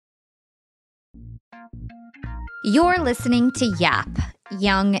You're listening to YAP,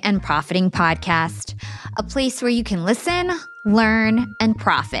 Young and Profiting Podcast, a place where you can listen, learn, and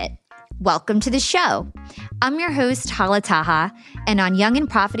profit. Welcome to the show. I'm your host, Hala Taha, and on Young and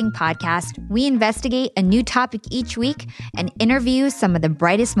Profiting Podcast, we investigate a new topic each week and interview some of the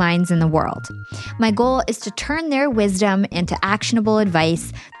brightest minds in the world. My goal is to turn their wisdom into actionable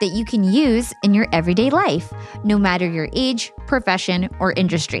advice that you can use in your everyday life, no matter your age, profession, or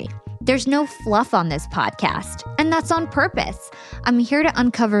industry. There's no fluff on this podcast, and that's on purpose. I'm here to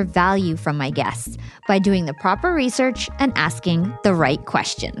uncover value from my guests by doing the proper research and asking the right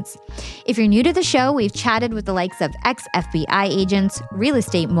questions. If you're new to the show, we've chatted with the likes of ex-FBI agents, real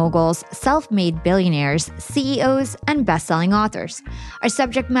estate moguls, self-made billionaires, CEOs, and best-selling authors. Our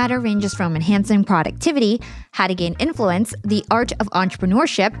subject matter ranges from enhancing productivity, how to gain influence, the art of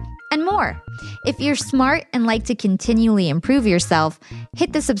entrepreneurship, and more. If you're smart and like to continually improve yourself,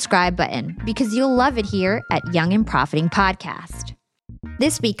 hit the subscribe button because you'll love it here at Young and Profiting Podcast.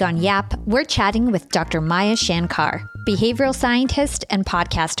 This week on YAP, we're chatting with Dr. Maya Shankar, behavioral scientist and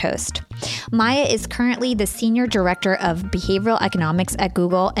podcast host. Maya is currently the Senior Director of Behavioral Economics at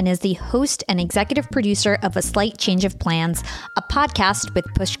Google and is the host and executive producer of A Slight Change of Plans, a podcast with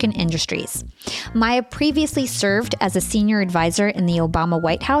Pushkin Industries. Maya previously served as a senior advisor in the Obama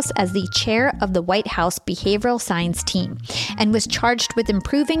White House as the chair of the White House Behavioral Science Team and was charged with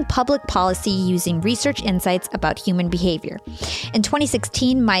improving public policy using research insights about human behavior. In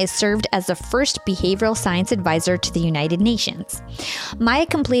 2016, Maya served as the first behavioral science advisor to the United Nations. Maya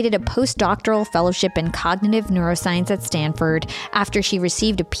completed a postdoctoral fellowship in cognitive neuroscience at Stanford after she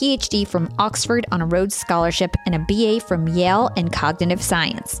received a PhD from Oxford on a Rhodes Scholarship and a BA from Yale in cognitive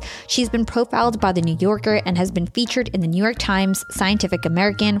science. She's been profiled by The New Yorker and has been featured in the New York Times, Scientific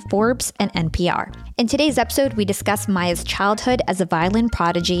American, Forbes, and NPR. In today's episode, we discuss Maya's childhood as a violin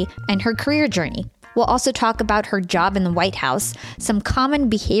prodigy and her career journey. We'll also talk about her job in the White House, some common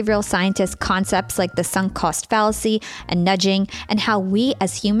behavioral scientist concepts like the sunk cost fallacy and nudging, and how we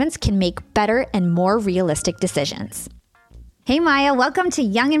as humans can make better and more realistic decisions. Hey, Maya, welcome to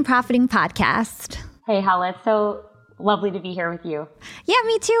Young and Profiting Podcast. Hey, Hala, it's so lovely to be here with you. Yeah,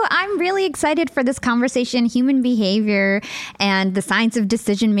 me too. I'm really excited for this conversation. Human behavior and the science of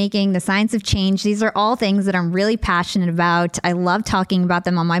decision making, the science of change. These are all things that I'm really passionate about. I love talking about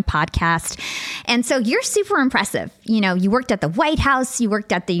them on my podcast. And so you're super impressive. You know, you worked at the White House, you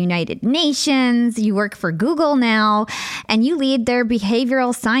worked at the United Nations, you work for Google now, and you lead their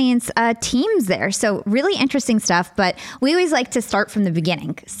behavioral science teams there. So really interesting stuff, but we always like to start from the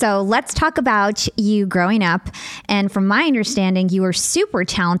beginning. So let's talk about you growing up. And from my understanding, you were super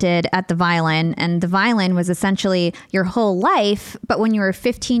talented at the violin, and the violin was essentially your whole life. But when you were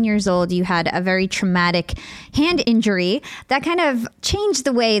 15 years old, you had a very traumatic hand injury that kind of changed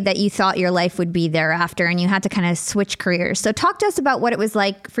the way that you thought your life would be thereafter, and you had to kind of switch careers. So talk to us about what it was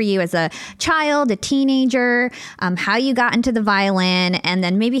like for you as a child, a teenager, how you got into the violin, and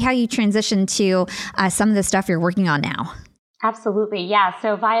then maybe how you transitioned to some of the stuff you're working on now. Absolutely. Yeah.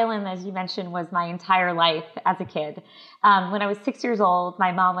 So violin, as you mentioned, was my entire life as a kid. When I was 6 years old,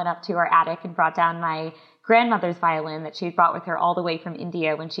 my mom went up to our attic and brought down my grandmother's violin that she had brought with her all the way from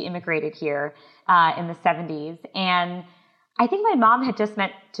India when she immigrated here in the 70s. And I think my mom had just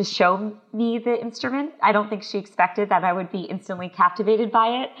meant to show me the instrument. I don't think she expected that I would be instantly captivated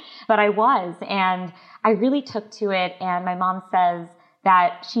by it, but I was. And I really took to it. And my mom says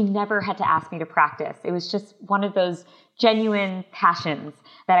that she never had to ask me to practice. It was just one of those genuine passions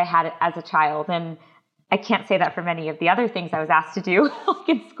that I had as a child. And I can't say that for many of the other things I was asked to do like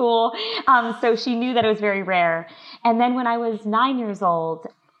in school. So she knew that it was very rare. And then when I was 9 years old,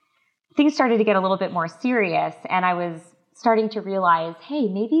 things started to get a little bit more serious. And I was starting to realize, hey,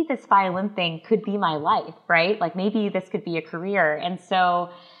 maybe this violin thing could be my life, right? Like maybe this could be a career. And so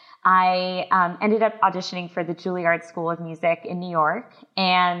I ended up auditioning for the Juilliard School of Music in New York,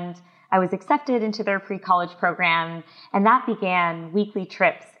 and I was accepted into their pre-college program, and that began weekly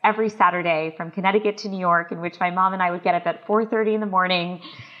trips every Saturday from Connecticut to New York, in which my mom and I would get up at 4:30 in the morning,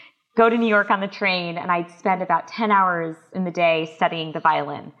 go to New York on the train, and I'd spend about 10 hours in the day studying the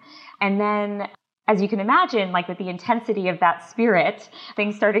violin. And then, as you can imagine, like with the intensity of that spirit,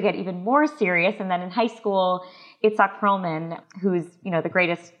 things started to get even more serious. And then in high school, Itzhak Perlman, who's, the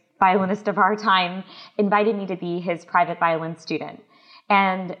greatest violinist of our time, invited me to be his private violin student.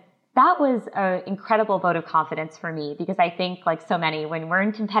 And that was an incredible vote of confidence for me, because I think, like so many, when we're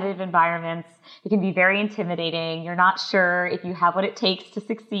in competitive environments, it can be very intimidating. You're not sure if you have what it takes to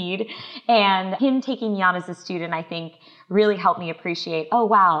succeed. And him taking me on as a student, I think, really helped me appreciate, oh,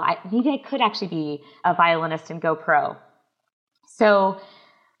 wow, maybe I could actually be a violinist and go pro. So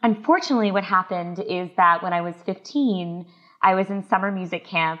Unfortunately, what happened is that when I was 15, I was in summer music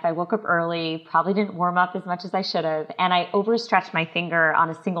camp. I woke up early, probably didn't warm up as much as I should have, and I overstretched my finger on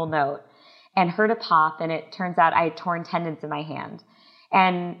a single note and heard a pop, and it turns out I had torn tendons in my hand.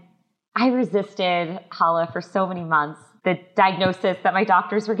 And I resisted, Hala, for so many months. The diagnosis that my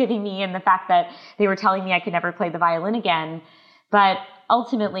doctors were giving me and the fact that they were telling me I could never play the violin again. But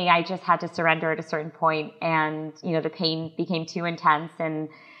ultimately, I just had to surrender at a certain point, and, the pain became too intense. And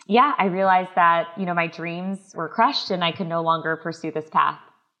yeah, I realized that, my dreams were crushed and I could no longer pursue this path.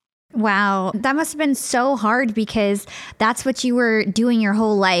 Wow, that must have been so hard because that's what you were doing your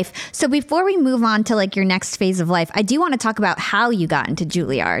whole life. So before we move on to your next phase of life, I do want to talk about how you got into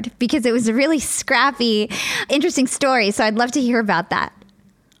Juilliard because it was a really scrappy, interesting story. So I'd love to hear about that.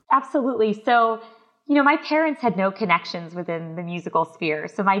 Absolutely. So, my parents had no connections within the musical sphere.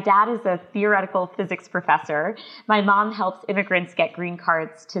 So my dad is a theoretical physics professor. My mom helps immigrants get green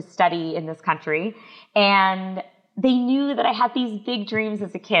cards to study in this country. And they knew that I had these big dreams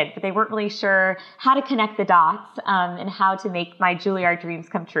as a kid, but they weren't really sure how to connect the dots and how to make my Juilliard dreams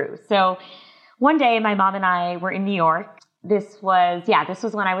come true. So one day, my mom and I were in New York. This was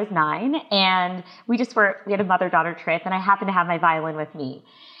when I was 9, and we had a mother-daughter trip, and I happened to have my violin with me.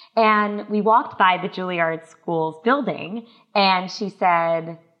 And we walked by the Juilliard School's building, and she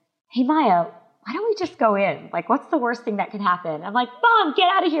said, "Hey, Maya, why don't we just go in? What's the worst thing that could happen?" I'm like, "Mom, get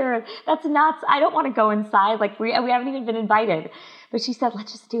out of here. That's nuts. I don't want to go inside. We haven't even been invited." But she said,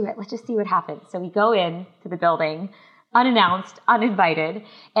 "Let's just do it. Let's just see what happens." So we go in to the building, unannounced, uninvited.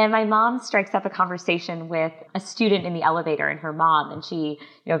 And my mom strikes up a conversation with a student in the elevator and her mom. And she,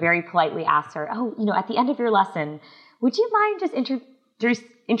 very politely asks her, "Oh, at the end of your lesson, would you mind just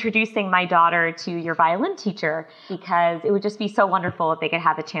introducing my daughter to your violin teacher, because it would just be so wonderful if they could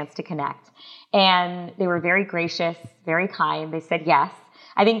have a chance to connect." And they were very gracious, very kind. They said yes.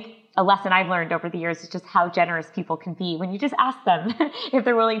 I think a lesson I've learned over the years is just how generous people can be when you just ask them if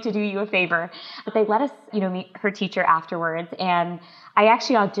they're willing to do you a favor. But they let us, meet her teacher afterwards. And I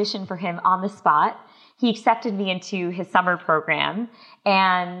actually auditioned for him on the spot. He accepted me into his summer program.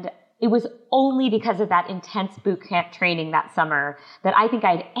 And it was only because of that intense boot camp training that summer that I think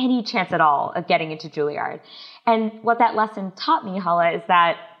I had any chance at all of getting into Juilliard. And what that lesson taught me, Hala, is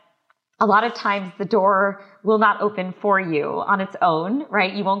that a lot of times the door will not open for you on its own,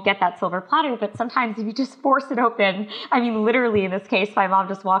 right? You won't get that silver platter, but sometimes if you just force it open, I mean, literally in this case, my mom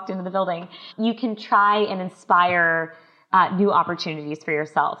just walked into the building, you can try and inspire new opportunities for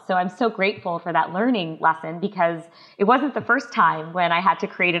yourself. So I'm so grateful for that learning lesson, because it wasn't the first time when I had to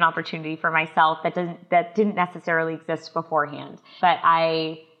create an opportunity for myself that didn't necessarily exist beforehand. But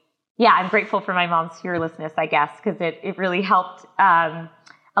I'm grateful for my mom's fearlessness, I guess, because it really helped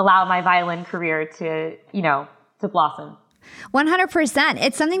allow my violin career to blossom. 100%.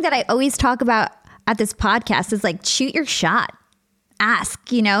 It's something that I always talk about at this podcast is shoot your shot. Ask,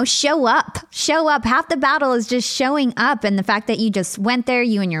 show up. Half the battle is just showing up. And the fact that you just went there,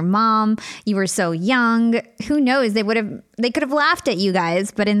 you and your mom, you were so young, who knows, they could have laughed at you guys,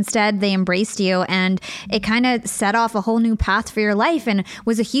 but instead they embraced you, and it kind of set off a whole new path for your life and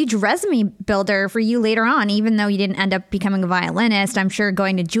was a huge resume builder for you later on. Even though you didn't end up becoming a violinist, I'm sure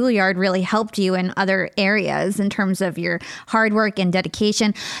going to Juilliard really helped you in other areas in terms of your hard work and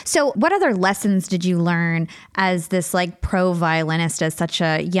dedication. So what other lessons did you learn as this pro violinist at such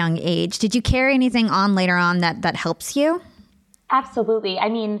a young age? Did you carry anything on later on that helps you? Absolutely. I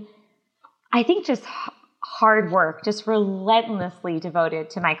mean, I think just hard work, just relentlessly devoted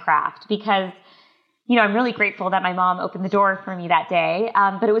to my craft, because, I'm really grateful that my mom opened the door for me that day.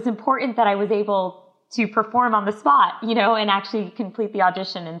 But it was important that I was able to perform on the spot, and actually complete the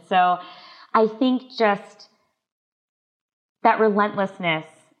audition. And so I think just that relentlessness,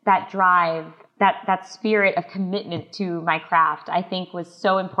 that drive, that spirit of commitment to my craft, I think was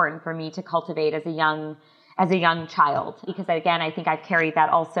so important for me to cultivate as a young child. Because again, I think I've carried that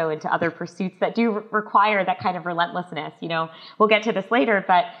also into other pursuits that do require that kind of relentlessness. We'll get to this later,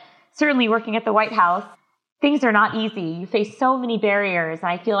 but certainly working at the White House, things are not easy. You face so many barriers. And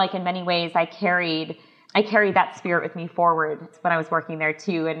I feel like in many ways I carried that spirit with me forward when I was working there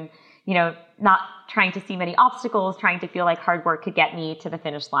too. And, not trying to see many obstacles, trying to feel like hard work could get me to the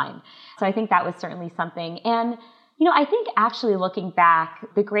finish line. So I think that was certainly something. And, I think actually looking back,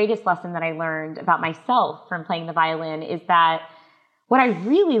 the greatest lesson that I learned about myself from playing the violin is that what I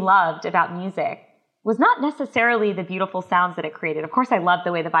really loved about music was not necessarily the beautiful sounds that it created. Of course, I loved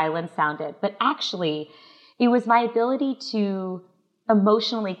the way the violin sounded, but actually it was my ability to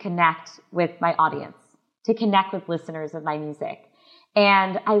emotionally connect with my audience, to connect with listeners of my music.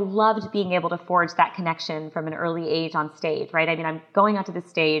 And I loved being able to forge that connection from an early age on stage, right? I mean, I'm going onto the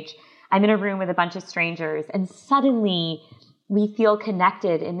stage, I'm in a room with a bunch of strangers, and suddenly we feel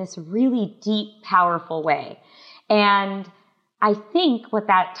connected in this really deep, powerful way. And I think what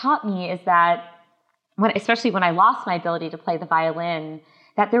that taught me is that, especially when I lost my ability to play the violin,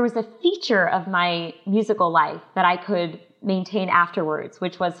 that there was a feature of my musical life that I could maintain afterwards,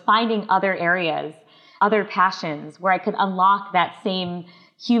 which was finding other areas, other passions where I could unlock that same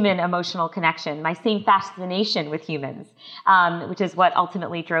human emotional connection, my same fascination with humans, which is what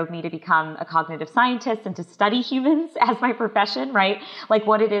ultimately drove me to become a cognitive scientist and to study humans as my profession, right? Like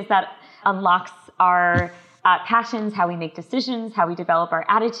what it is that unlocks our passions, how we make decisions, how we develop our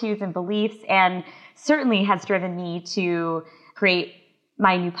attitudes and beliefs, and certainly has driven me to create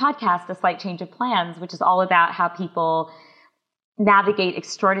my new podcast, A Slight Change of Plans, which is all about how people navigate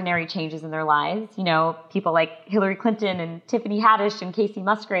extraordinary changes in their lives. You know, people like Hillary Clinton and Tiffany Haddish and Casey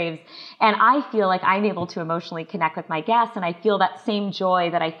Musgraves. And I feel like I'm able to emotionally connect with my guests, and I feel that same joy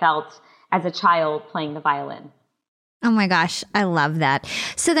that I felt as a child playing the violin. Oh my gosh, I love that.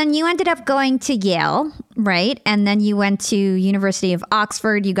 So then you ended up going to Yale, right? And then you went to University of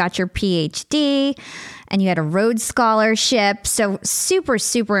Oxford, you got your PhD, and you had a Rhodes Scholarship. So super,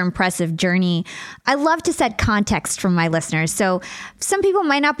 super impressive journey. I love to set context for my listeners. So some people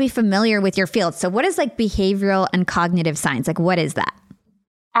might not be familiar with your field. So what is like behavioral and cognitive science? Like what is that?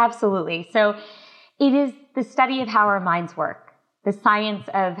 Absolutely. So it is the study of how our minds work, the science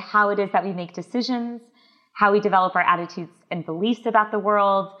of how it is that we make decisions, how we develop our attitudes and beliefs about the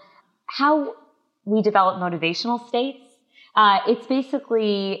world, how we develop motivational states. It's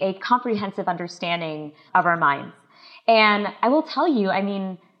basically a comprehensive understanding of our minds. And I will tell you, I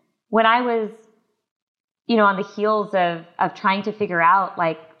mean, when I was, on the heels of trying to figure out,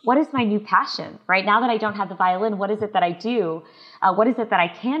 like, what is my new passion? Right now that I don't have the violin, what is it that I do? What is it that I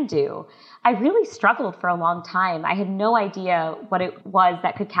can do? I really struggled for a long time. I had no idea what it was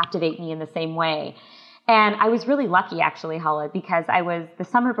that could captivate me in the same way. And I was really lucky, actually, Hala, because the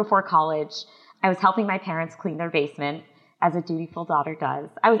summer before college, I was helping my parents clean their basement, as a dutiful daughter does.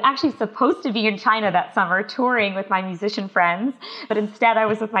 I was actually supposed to be in China that summer touring with my musician friends, but instead I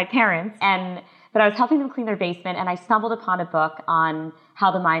was with my parents. But I was helping them clean their basement, and I stumbled upon a book on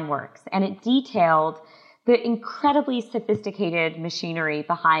how the mind works. And it detailed the incredibly sophisticated machinery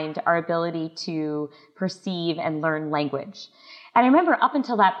behind our ability to perceive and learn language. And I remember up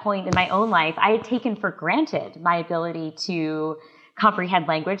until that point in my own life, I had taken for granted my ability to comprehend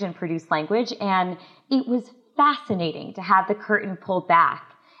language and produce language. And it was fascinating to have the curtain pulled back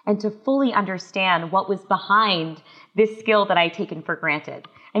and to fully understand what was behind this skill that I had taken for granted.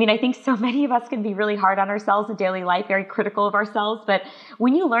 I mean, I think so many of us can be really hard on ourselves in daily life, very critical of ourselves. But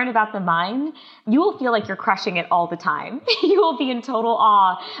when you learn about the mind, you will feel like you're crushing it all the time. You will be in total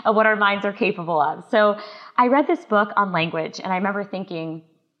awe of what our minds are capable of. So I read this book on language, and I remember thinking,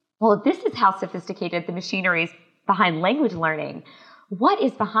 well, if this is how sophisticated the machinery is behind language learning, what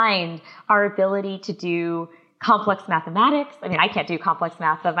is behind our ability to do complex mathematics? I mean, I can't do complex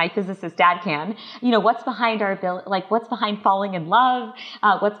math, but my physicist dad can. What's behind our ability, like what's behind falling in love?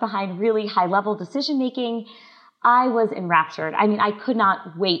 What's behind really high level decision making? I was enraptured. I mean, I could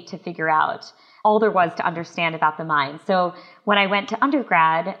not wait to figure out all there was to understand about the mind. So when I went to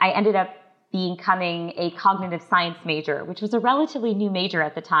undergrad, I ended up becoming a cognitive science major, which was a relatively new major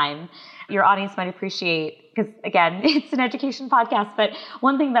at the time. Your audience might appreciate, because again, it's an education podcast, but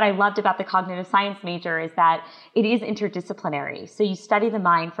one thing that I loved about the cognitive science major is that it is interdisciplinary. So you study the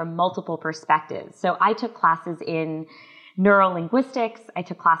mind from multiple perspectives. So I took classes in neurolinguistics, I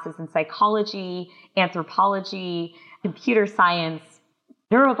took classes in psychology, anthropology, computer science,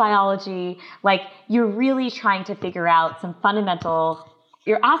 neurobiology. Like, you're really trying to figure out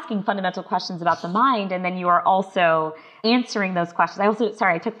you're asking fundamental questions about the mind, and then you are also answering those questions.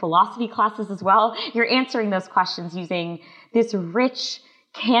 I took philosophy classes as well. You're answering those questions using this rich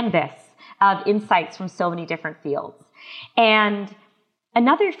canvas of insights from so many different fields. And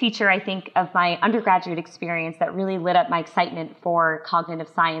another feature, I think, of my undergraduate experience that really lit up my excitement for cognitive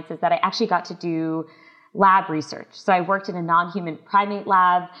science is that I actually got to do lab research. So I worked in a non-human primate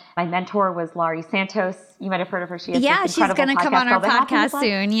lab. My mentor was Laurie Santos. You might have heard of her. She has this she's going to come on our podcast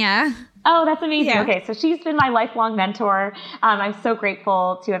soon. Yeah. Oh, that's amazing. Yeah. Okay. So she's been my lifelong mentor. I'm so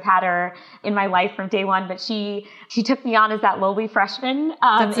grateful to have had her in my life from day one, but she took me on as that lowly freshman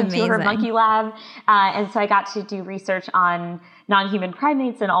into her monkey lab. And so I got to do research on non-human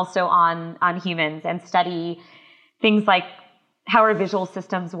primates and also on humans and study things like how our visual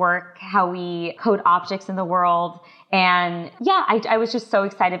systems work, how we code objects in the world. And yeah, I was just so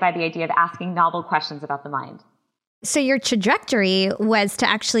excited by the idea of asking novel questions about the mind. So your trajectory was to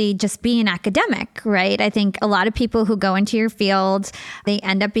actually just be an academic, right? I think a lot of people who go into your field, they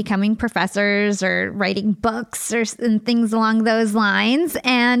end up becoming professors or writing books or and things along those lines.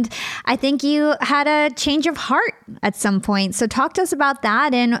 And I think you had a change of heart at some point. So talk to us about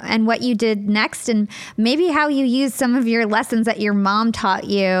that and what you did next, and maybe how you used some of your lessons that your mom taught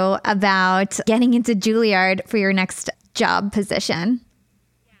you about getting into Juilliard for your next job position.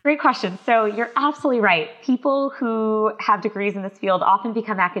 Great question. So you're absolutely right. People who have degrees in this field often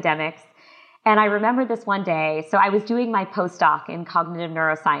become academics. And I remember this one day. So I was doing my postdoc in cognitive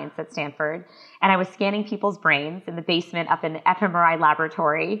neuroscience at Stanford, and I was scanning people's brains in the basement up in the fMRI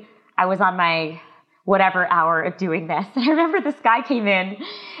laboratory. I was on my whatever hour of doing this. And I remember this guy came in,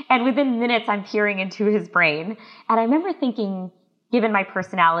 and within minutes, I'm peering into his brain. And I remember thinking, given my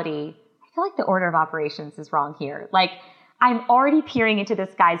personality, I feel like the order of operations is wrong here. Like, I'm already peering into this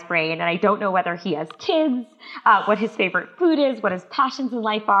guy's brain, and I don't know whether he has kids, what his favorite food is, what his passions in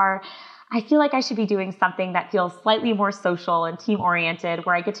life are. I feel like I should be doing something that feels slightly more social and team-oriented,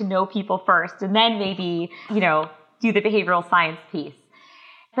 where I get to know people first, and then maybe, do the behavioral science piece.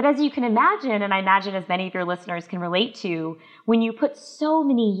 But as you can imagine, and I imagine as many of your listeners can relate to, when you put so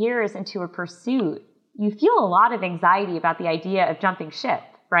many years into a pursuit, you feel a lot of anxiety about the idea of jumping ship,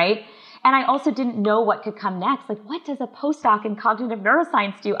 right? And I also didn't know what could come next. Like, what does a postdoc in cognitive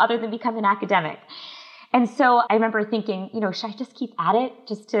neuroscience do other than become an academic? And so I remember thinking, should I just keep at it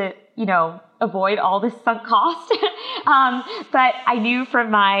just to, avoid all this sunk cost? But I knew from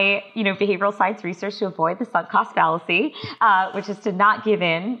my, behavioral science research to avoid the sunk cost fallacy, which is to not give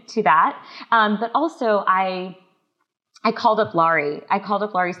in to that. But also I called up Laurie. I called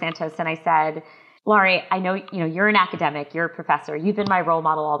up Laurie Santos and I said, Laurie, I know, you're an academic, you're a professor, you've been my role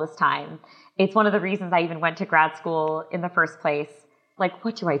model all this time. It's one of the reasons I even went to grad school in the first place. Like,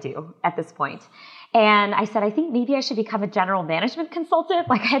 what do I do at this point? And I said, I think maybe I should become a general management consultant.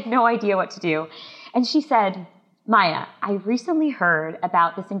 Like, I had no idea what to do. And she said, Maya, I recently heard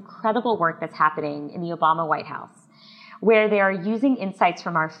about this incredible work that's happening in the Obama White House, where they are using insights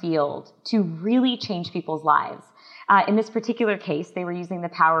from our field to really change people's lives. In this particular case, they were using the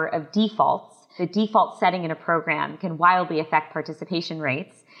power of defaults. The default setting in a program can wildly affect participation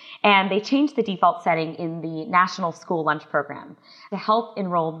rates. And they changed the default setting in the National School Lunch Program to help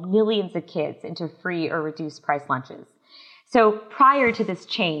enroll millions of kids into free or reduced price lunches. So prior to this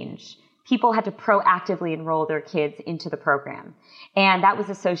change, people had to proactively enroll their kids into the program. And that was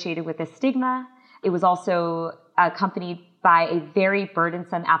associated with a stigma. It was also accompanied by a very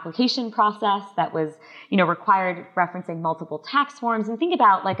burdensome application process that was, required referencing multiple tax forms. And think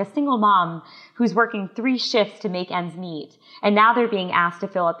about like a single mom who's working 3 shifts to make ends meet. And now they're being asked to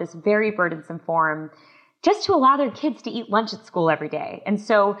fill out this very burdensome form just to allow their kids to eat lunch at school every day. And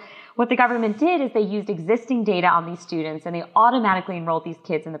so what the government did is they used existing data on these students and they automatically enrolled these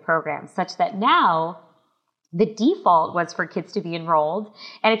kids in the program such that now the default was for kids to be enrolled.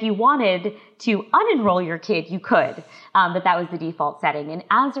 And if you wanted to unenroll your kid, you could. But that was the default setting. And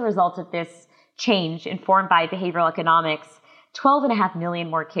as a result of this change informed by behavioral economics, 12.5 million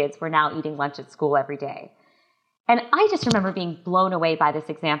more kids were now eating lunch at school every day. And I just remember being blown away by this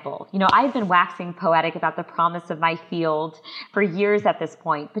example. I've been waxing poetic about the promise of my field for years at this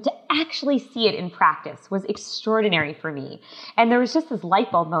point, but to actually see it in practice was extraordinary for me. And there was just this light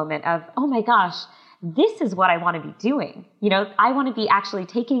bulb moment of, oh my gosh, this is what I want to be doing. I want to be actually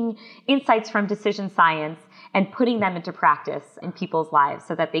taking insights from decision science and putting them into practice in people's lives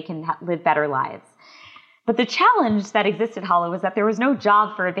so that they can live better lives. But the challenge that existed, Hala, was that there was no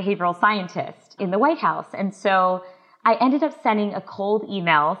job for a behavioral scientist in the White House. And so I ended up sending a cold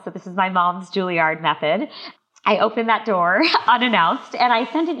email. So this is my mom's Juilliard method. I opened that door unannounced and I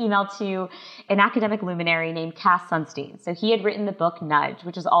sent an email to an academic luminary named Cass Sunstein. So he had written the book Nudge,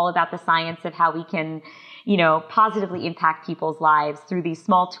 which is all about the science of how we can, positively impact people's lives through these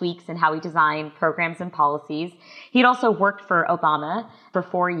small tweaks in how we design programs and policies. He had also worked for Obama for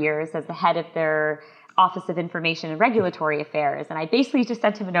 4 years as the head of their Office of Information and Regulatory Affairs. And I basically just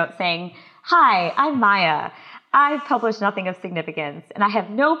sent him a note saying, hi, I'm Maya. I've published nothing of significance and I have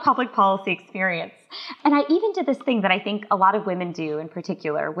no public policy experience. And I even did this thing that I think a lot of women do in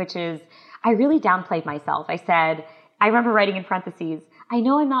particular, which is I really downplayed myself. I said, I remember writing in parentheses, I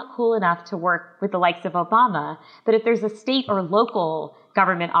know I'm not cool enough to work with the likes of Obama, but if there's a state or local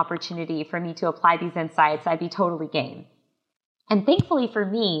government opportunity for me to apply these insights, I'd be totally game. And thankfully for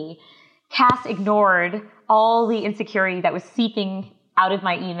me, Cass ignored all the insecurity that was seeping out of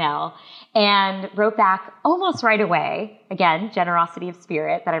my email and wrote back almost right away, again, generosity of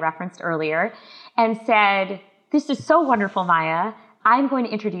spirit that I referenced earlier, and said, this is so wonderful, Maya. I'm going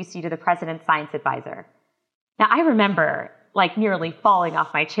to introduce you to the president's science advisor. Now, I remember like nearly falling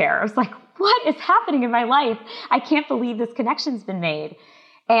off my chair. I was like, what is happening in my life? I can't believe this connection's been made.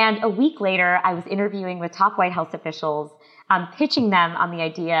 And a week later, I was interviewing with top White House officials, pitching them on the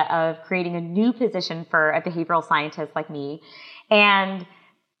idea of creating a new position for a behavioral scientist like me. And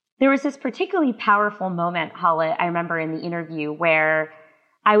there was this particularly powerful moment, Hala, I remember in the interview where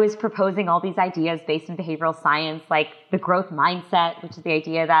I was proposing all these ideas based in behavioral science, like the growth mindset, which is the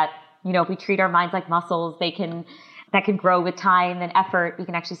idea that, if we treat our minds like muscles, that can grow with time and effort. We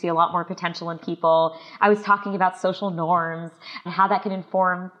can actually see a lot more potential in people. I was talking about social norms and how that can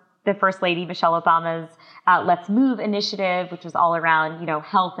inform the First Lady, Michelle Obama's Let's Move initiative, which was all around,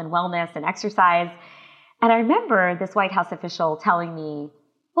 health and wellness and exercise. And I remember this White House official telling me,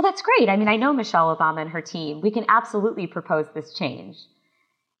 well, that's great. I mean, I know Michelle Obama and her team. We can absolutely propose this change.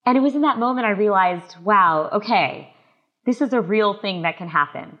 And it was in that moment I realized, wow, okay, this is a real thing that can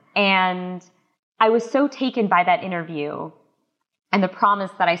happen. And I was so taken by that interview and the promise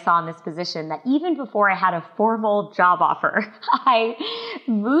that I saw in this position that even before I had a formal job offer, I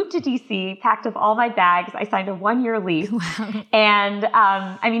moved to DC, packed up all my bags. I signed a 1-year lease. Wow.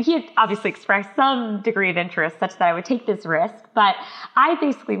 And he had obviously expressed some degree of interest such that I would take this risk. But I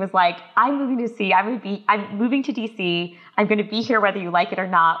basically was like, I'm moving to DC. I'm going to be here whether you like it or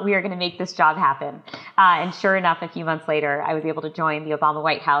not. We are going to make this job happen. And sure enough, a few months later, I was able to join the Obama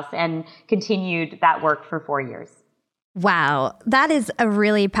White House and continued that work for 4 years. Wow, that is a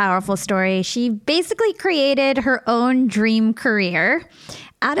really powerful story. She basically created her own dream career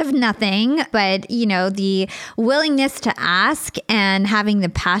out of nothing, but the willingness to ask and having the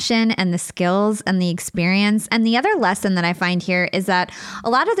passion and the skills and the experience. And the other lesson that I find here is that a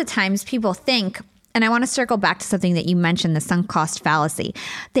lot of the times people think, and I want to circle back to something that you mentioned, the sunk cost fallacy.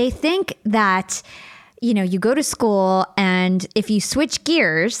 They think that, you go to school and if you switch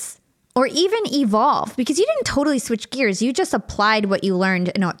gears, or even evolve, because you didn't totally switch gears. You just applied what you learned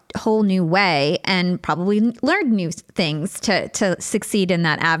in a whole new way and probably learned new things to succeed in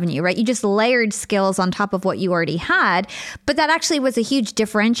that avenue, right? You just layered skills on top of what you already had. But that actually was a huge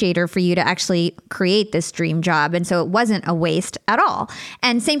differentiator for you to actually create this dream job. And so it wasn't a waste at all.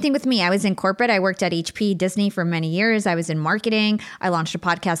 And same thing with me. I was in corporate. I worked at HP, Disney for many years. I was in marketing. I launched a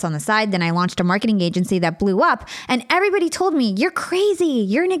podcast on the side. Then I launched a marketing agency that blew up. And everybody told me, you're crazy.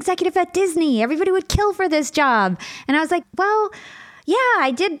 You're an executive at Disney. Everybody would kill for this job. And I was like, well, yeah,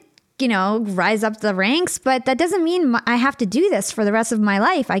 I did, rise up the ranks, but that doesn't mean I have to do this for the rest of my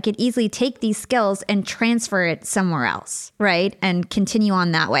life. I could easily take these skills and transfer it somewhere else, right? And continue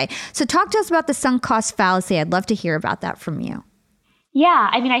on that way. So talk to us about the sunk cost fallacy. I'd love to hear about that from you. Yeah,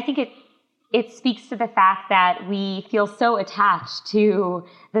 I think it speaks to the fact that we feel so attached to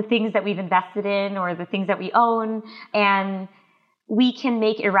the things that we've invested in or the things that we own, and we can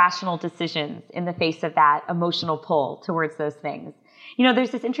make irrational decisions in the face of that emotional pull towards those things.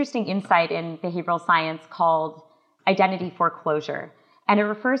 There's this interesting insight in behavioral science called identity foreclosure. And it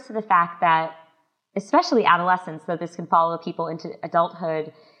refers to the fact that, especially adolescents, though this can follow people into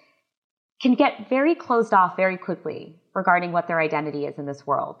adulthood, can get very closed off very quickly regarding what their identity is in this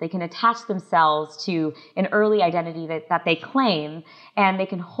world. They can attach themselves to an early identity that they claim, and they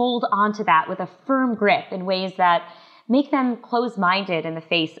can hold on to that with a firm grip in ways that make them closed-minded in the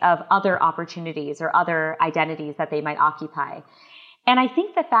face of other opportunities or other identities that they might occupy. And I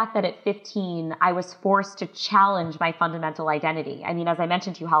think the fact that at 15, I was forced to challenge my fundamental identity. As I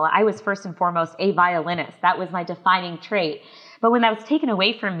mentioned to you, Hala, I was first and foremost a violinist. That was my defining trait. But when that was taken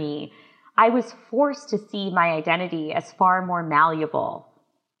away from me, I was forced to see my identity as far more malleable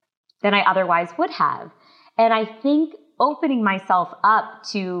than I otherwise would have. And I think opening myself up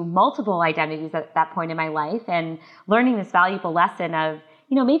to multiple identities at that point in my life and learning this valuable lesson of,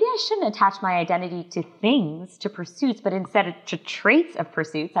 maybe I shouldn't attach my identity to things, to pursuits, but instead to traits of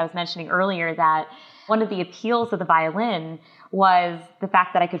pursuits. I was mentioning earlier that one of the appeals of the violin was the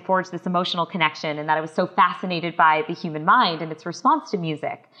fact that I could forge this emotional connection and that I was so fascinated by the human mind and its response to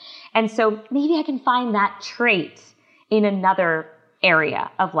music. And so maybe I can find that trait in another area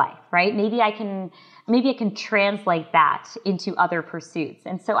of life, right? Maybe I can translate that into other pursuits.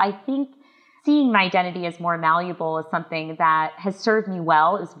 And so I think seeing my identity as more malleable is something that has served me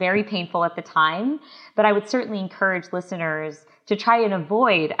well. It was very painful at the time, but I would certainly encourage listeners to try and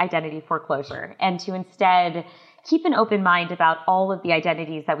avoid identity foreclosure and to instead keep an open mind about all of the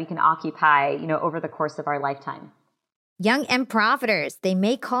identities that we can occupy, over the course of our lifetime. Young and profiters, they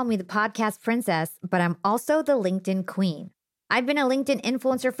may call me the podcast princess, but I'm also the LinkedIn queen. I've been a LinkedIn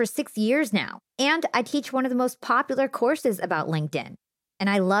influencer for 6 years now, and I teach one of the most popular courses about LinkedIn. And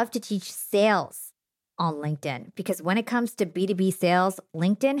I love to teach sales on LinkedIn because when it comes to B2B sales,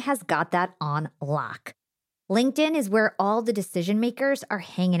 LinkedIn has got that on lock. LinkedIn is where all the decision makers are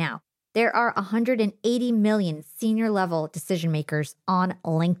hanging out. There are 180 million senior level decision makers on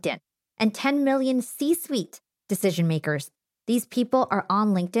LinkedIn and 10 million C-suite decision makers. These people are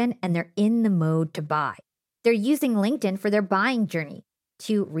on LinkedIn and they're in the mode to buy. They're using LinkedIn for their buying journey,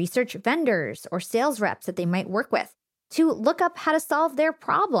 to research vendors or sales reps that they might work with, to look up how to solve their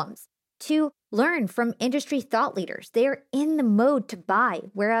problems, to learn from industry thought leaders. They are in the mode to buy,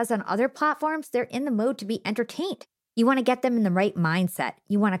 whereas on other platforms, they're in the mode to be entertained. You want to get them in the right mindset.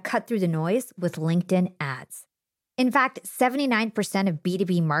 You want to cut through the noise with LinkedIn ads. In fact, 79% of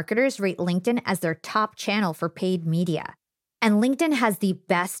B2B marketers rate LinkedIn as their top channel for paid media. And LinkedIn has the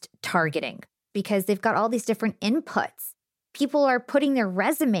best targeting because they've got all these different inputs. People are putting their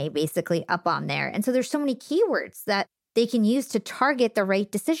resume basically up on there. And so there's so many keywords that they can use to target the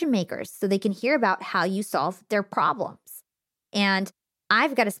right decision makers so they can hear about how you solve their problems. And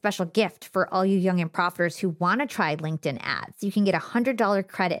I've got a special gift for all you young and profiters who want to try LinkedIn ads. You can get a $100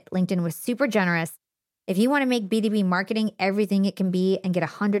 credit. LinkedIn was super generous. If you want to make B2B marketing everything it can be and get a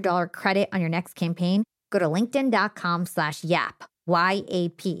 $100 credit on your next campaign, go to linkedin.com/YAP,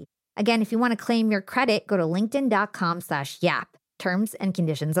 Y-A-P. Again, if you want to claim your credit, go to linkedin.com/YAP. Terms and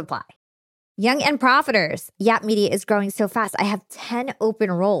conditions apply. Young and profiters, Yap Media is growing so fast. I have 10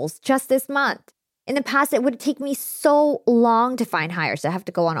 open roles just this month. In the past, it would take me so long to find hires. I have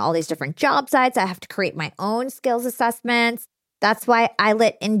to go on all these different job sites. I have to create my own skills assessments. That's why I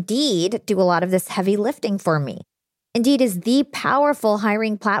let Indeed do a lot of this heavy lifting for me. Indeed is the powerful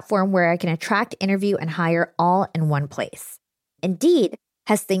hiring platform where I can attract, interview, and hire all in one place. Indeed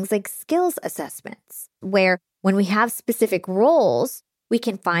has things like skills assessments, where when we have specific roles, we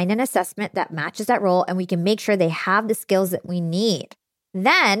can find an assessment that matches that role and we can make sure they have the skills that we need.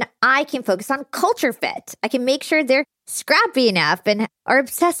 Then I can focus on culture fit. I can make sure they're scrappy enough and are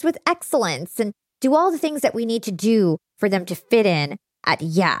obsessed with excellence and do all the things that we need to do for them to fit in at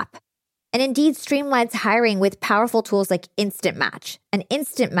Yap. And Indeed streamlines hiring with powerful tools like Instant Match. An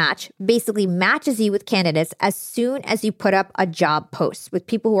Instant Match basically matches you with candidates as soon as you put up a job post with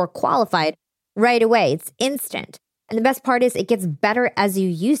people who are qualified right away. It's instant. And the best part is it gets better as you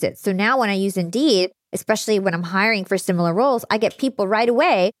use it. So now when I use Indeed, especially when I'm hiring for similar roles, I get people right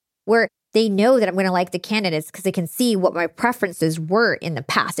away where they know that I'm going to like the candidates because they can see what my preferences were in the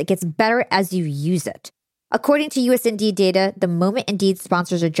past. It gets better as you use it. According to US Indeed data, the moment Indeed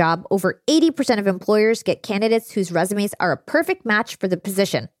sponsors a job, over 80% of employers get candidates whose resumes are a perfect match for the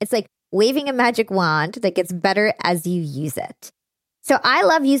position. It's like waving a magic wand that gets better as you use it. So I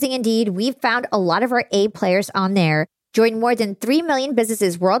love using Indeed. We've found a lot of our A players on there. Join more than 3 million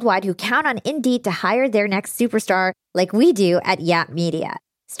businesses worldwide who count on Indeed to hire their next superstar like we do at Yap Media.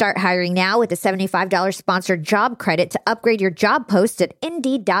 Start hiring now with a $75 sponsored job credit to upgrade your job post at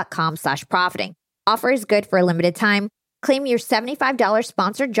Indeed.com/profiting. Offer is good for a limited time. Claim your $75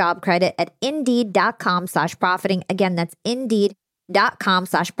 sponsored job credit at Indeed.com/profiting. Again, that's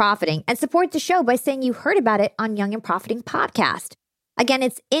Indeed.com/profiting. And support the show by saying you heard about it on Young and Profiting Podcast. Again,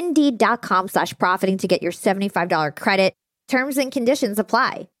 it's Indeed.com/profiting to get your $75 credit. Terms and conditions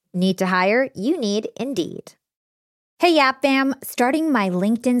apply. Need to hire? You need Indeed. Hey, Yap fam. Starting my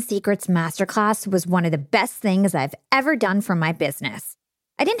LinkedIn Secrets Masterclass was one of the best things I've ever done for my business.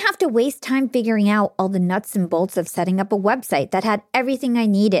 I didn't have to waste time figuring out all the nuts and bolts of setting up a website that had everything I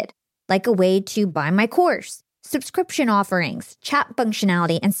needed, like a way to buy my course, subscription offerings, chat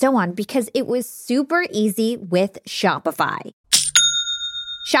functionality, and so on, because it was super easy with Shopify.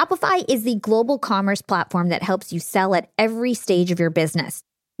 Shopify is the global commerce platform that helps you sell at every stage of your business.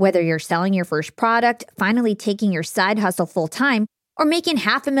 Whether you're selling your first product, finally taking your side hustle full-time, or making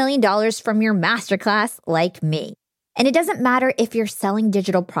 $500,000 from your masterclass like me. And it doesn't matter if you're selling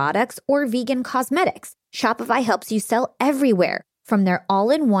digital products or vegan cosmetics. Shopify helps you sell everywhere, from their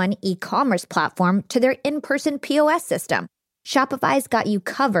all-in-one e-commerce platform to their in-person POS system. Shopify's got you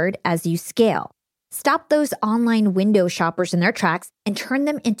covered as you scale. Stop those online window shoppers in their tracks and turn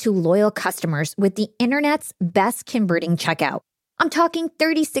them into loyal customers with the internet's best converting checkout. I'm talking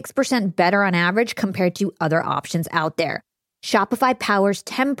 36% better on average compared to other options out there. Shopify powers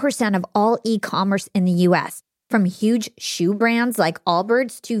 10% of all e-commerce in the US, from huge shoe brands like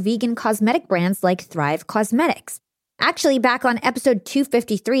Allbirds to vegan cosmetic brands like Thrive Cosmetics. Actually, back on episode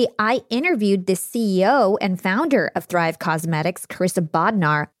 253, I interviewed the CEO and founder of Thrive Cosmetics, Carissa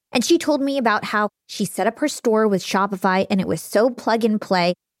Bodnar, and she told me about how she set up her store with Shopify and it was so plug and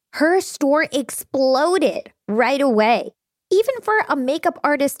play. Her store exploded right away. Even for a makeup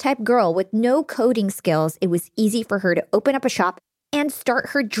artist type girl with no coding skills, it was easy for her to open up a shop and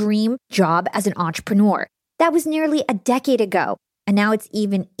start her dream job as an entrepreneur. That was nearly a decade ago. And now it's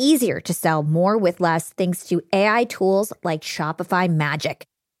even easier to sell more with less thanks to AI tools like Shopify Magic.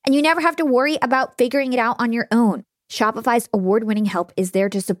 And you never have to worry about figuring it out on your own. Shopify's award-winning help is there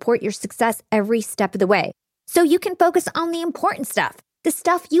to support your success every step of the way, so you can focus on the important stuff, the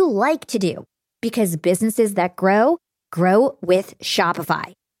stuff you like to do. Because businesses that grow, grow with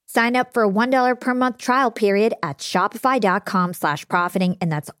Shopify. Sign up for a $1 per month trial period at shopify.com/profiting,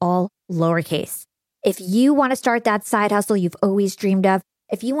 and that's all lowercase. If you want to start that side hustle you've always dreamed of,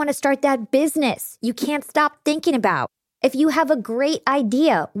 if you want to start that business you can't stop thinking about, if you have a great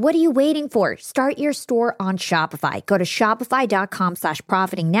idea, what are you waiting for? Start your store on Shopify. Go to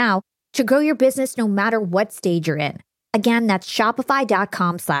shopify.com/profiting now to grow your business no matter what stage you're in. Again, that's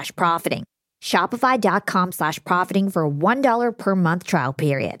shopify.com/profiting. Shopify.com/profiting for a $1 per month trial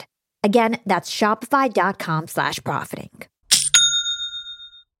period. Again, that's shopify.com/profiting.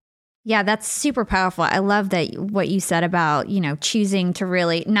 Yeah, that's super powerful. I love that what you said about, choosing to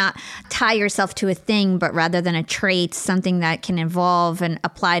really not tie yourself to a thing, but rather than a trait, something that can evolve and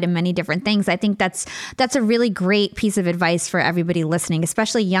apply to many different things. I think that's a really great piece of advice for everybody listening,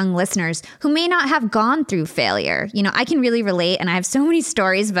 especially young listeners who may not have gone through failure. I can really relate, and I have so many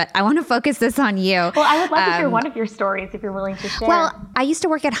stories, but I want to focus this on you. Well, I would love to hear one of your stories if you're willing to share. Well, I used to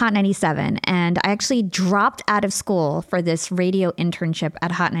work at Hot 97, and I actually dropped out of school for this radio internship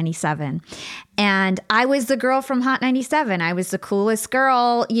at Hot 97. And I was the girl from Hot 97. I was the coolest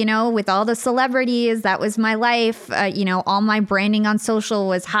girl, with all the celebrities. That was my life. All my branding on social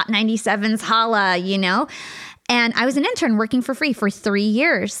was Hot 97's Holla, And I was an intern working for free for 3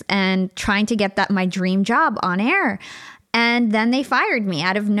 years and trying to get my dream job on air. And then they fired me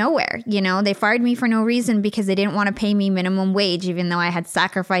out of nowhere. They fired me for no reason because they didn't want to pay me minimum wage, even though I had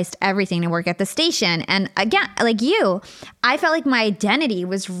sacrificed everything to work at the station. And again, like you, I felt like my identity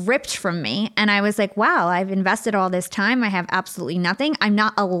was ripped from me. And I was like, wow, I've invested all this time. I have absolutely nothing. I'm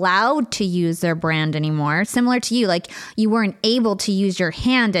not allowed to use their brand anymore. Similar to you, like you weren't able to use your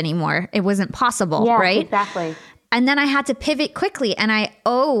hand anymore. It wasn't possible, right? Exactly. And then I had to pivot quickly. And I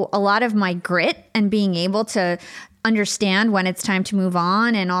owe a lot of my grit and being able to understand when it's time to move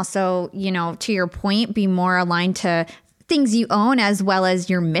on, and also, to your point, be more aligned to things you own as well as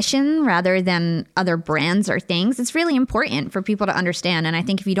your mission rather than other brands or things. It's really important for people to understand. And I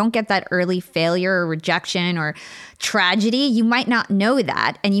think if you don't get that early failure or rejection or tragedy, you might not know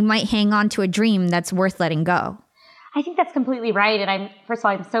that, and you might hang on to a dream that's worth letting go. I think that's completely right. And first of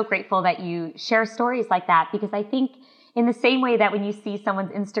all, I'm so grateful that you share stories like that, because I think in the same way that when you see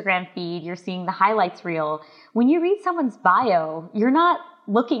someone's Instagram feed, you're seeing the highlights reel. When you read someone's bio, you're not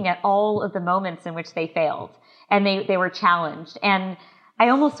looking at all of the moments in which they failed and they were challenged. And I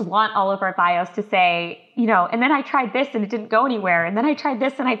almost want all of our bios to say, and then I tried this and it didn't go anywhere. And then I tried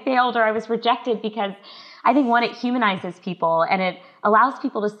this and I failed, or I was rejected, because I think, one, it humanizes people and it allows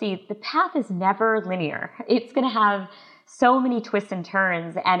people to see the path is never linear. It's going to have so many twists and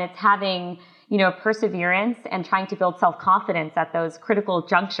turns, and it's having perseverance and trying to build self-confidence at those critical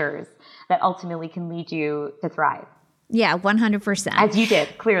junctures that ultimately can lead you to thrive. Yeah, 100%. As you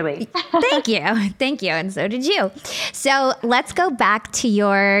did, clearly. Thank you. Thank you. And so did you. So let's go back to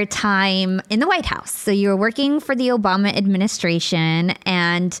your time in the White House. So you were working for the Obama administration,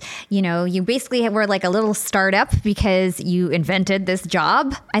 and, you basically were like a little startup because you invented this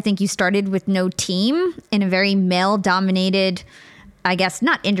job. I think you started with no team in a very male-dominated, I guess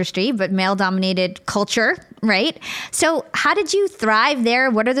not industry, but male-dominated culture, right? So how did you thrive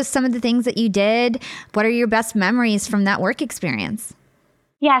there? What are some of the things that you did? What are your best memories from that work experience?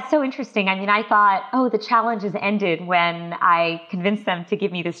 Yeah, so interesting. I mean, I thought, the challenge has ended when I convinced them to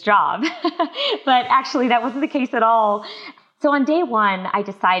give me this job. But actually, that wasn't the case at all. So on day one, I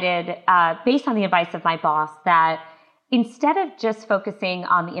decided, based on the advice of my boss, that instead of just focusing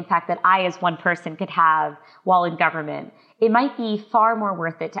on the impact that I as one person could have while in government, it might be far more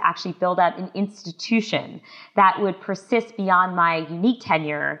worth it to actually build out an institution that would persist beyond my unique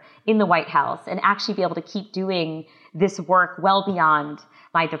tenure in the White House and actually be able to keep doing this work well beyond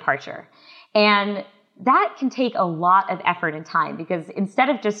my departure. And that can take a lot of effort and time, because instead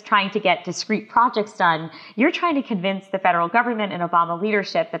of just trying to get discrete projects done, you're trying to convince the federal government and Obama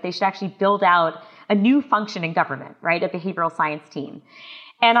leadership that they should actually build out a new function in government, right? A behavioral science team.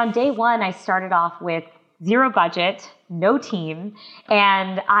 And on day one, I started off with zero budget, no team,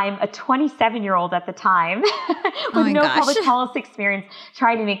 and I'm a 27-year-old at the time with no public policy experience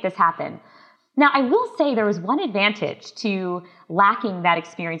trying to make this happen. Now, I will say there was one advantage to lacking that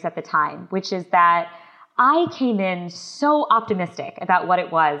experience at the time, which is that I came in so optimistic about what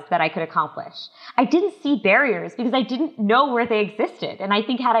it was that I could accomplish. I didn't see barriers because I didn't know where they existed. And I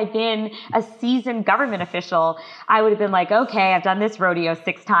think had I been a seasoned government official, I would have been like, okay, I've done this rodeo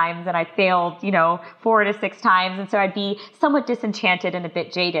 6 times and I failed, 4 to 6 times. And so I'd be somewhat disenchanted and a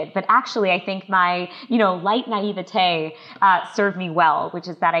bit jaded. But actually, I think my, light naivete served me well, which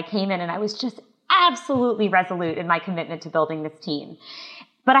is that I came in and I was just absolutely resolute in my commitment to building this team.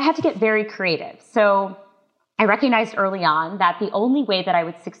 But I had to get very creative. So I recognized early on that the only way that I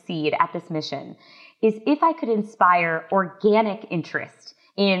would succeed at this mission is if I could inspire organic interest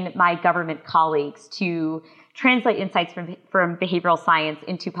in my government colleagues to translate insights from behavioral science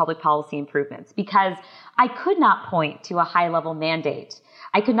into public policy improvements. Because I could not point to a high-level mandate.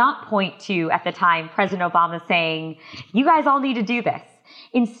 I could not point to, at the time, President Obama saying, you guys all need to do this.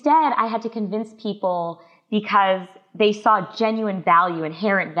 Instead, I had to convince people because they saw genuine value,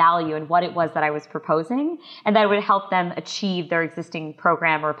 inherent value in what it was that I was proposing, and that it would help them achieve their existing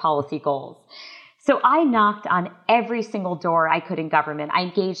program or policy goals. So I knocked on every single door I could in government. I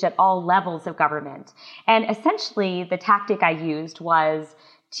engaged at all levels of government. And essentially, the tactic I used was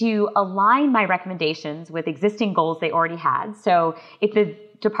to align my recommendations with existing goals they already had. So if the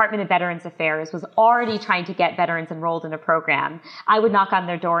Department of Veterans Affairs was already trying to get veterans enrolled in a program, I would knock on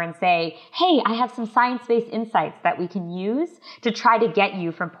their door and say, hey, I have some science-based insights that we can use to try to get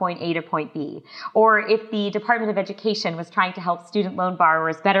you from point A to point B. Or if the Department of Education was trying to help student loan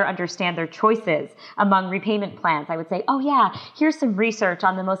borrowers better understand their choices among repayment plans, I would say, oh yeah, here's some research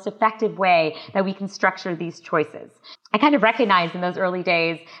on the most effective way that we can structure these choices. I kind of recognized in those early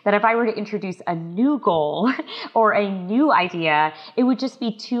days that if I were to introduce a new goal or a new idea, it would just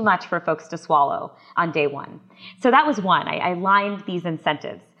be too much for folks to swallow on day one. So that was one. I aligned these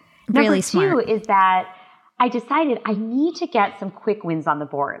incentives. Really Number smart. 2 is that I decided I need to get some quick wins on the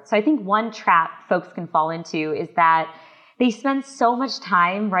board. So I think one trap folks can fall into is that they spend so much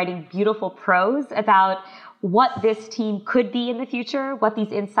time writing beautiful prose about what this team could be in the future, what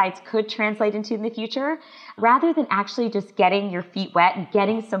these insights could translate into in the future, rather than actually just getting your feet wet and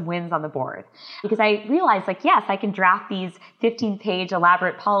getting some wins on the board. Because I realized, yes, I can draft these 15-page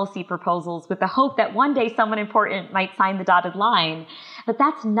elaborate policy proposals with the hope that one day someone important might sign the dotted line, but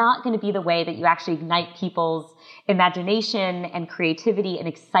that's not going to be the way that you actually ignite people's imagination and creativity and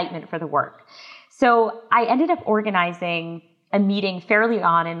excitement for the work. So I ended up organizing a meeting early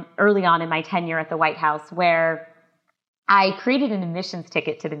on in my tenure at the White House where I created an admissions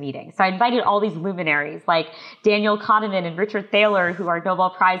ticket to the meeting. So I invited all these luminaries like Daniel Kahneman and Richard Thaler, who are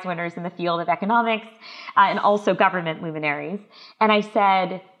Nobel Prize winners in the field of economics, and also government luminaries. And I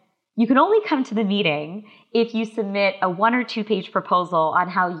said, you can only come to the meeting if you submit a 1 or 2 page proposal on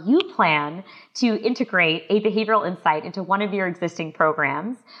how you plan to integrate a behavioral insight into one of your existing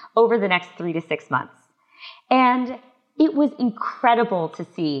programs over the next 3 to 6 months. And it was incredible to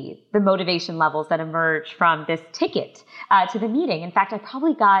see the motivation levels that emerged from this ticket to the meeting. In fact, I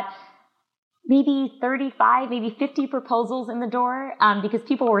probably got maybe 35, maybe 50 proposals in the door because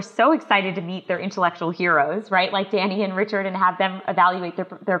people were so excited to meet their intellectual heroes, right? Like Danny and Richard, and have them evaluate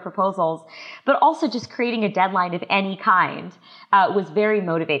their proposals. But also just creating a deadline of any kind was very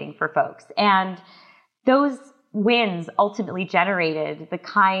motivating for folks. And those wins ultimately generated the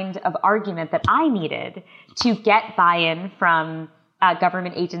kind of argument that I needed to get buy-in from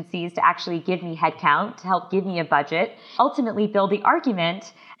government agencies to actually give me headcount, to help give me a budget, ultimately build the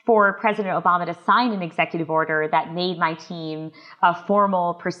argument for President Obama to sign an executive order that made my team a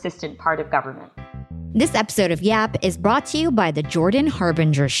formal, persistent part of government. This episode of Yap is brought to you by The Jordan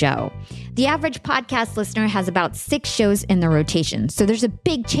Harbinger Show. The average podcast listener has about 6 shows in their rotation, so there's a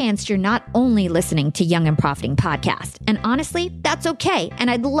big chance you're not only listening to Young and Profiting Podcast. And honestly, that's okay, and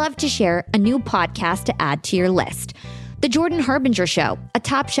I'd love to share a new podcast to add to your list. The Jordan Harbinger Show, a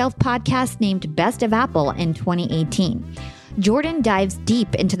top-shelf podcast named Best of Apple in 2018. Jordan dives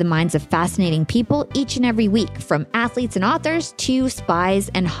deep into the minds of fascinating people each and every week, from athletes and authors to spies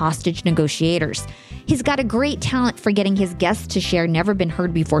and hostage negotiators. He's got a great talent for getting his guests to share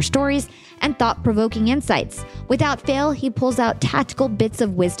never-been-heard-before stories and thought-provoking insights. Without fail, he pulls out tactical bits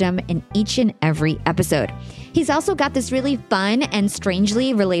of wisdom in each and every episode. He's also got this really fun and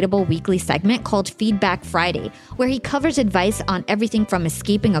strangely relatable weekly segment called Feedback Friday, where he covers advice on everything from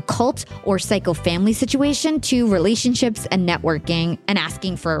escaping a cult or psycho family situation to relationships and networking and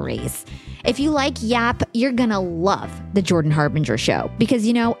asking for a raise. If you like Yap, you're gonna love The Jordan Harbinger Show because,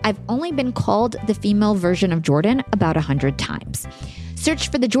 I've only been called the female version of Jordan about 100 times. Search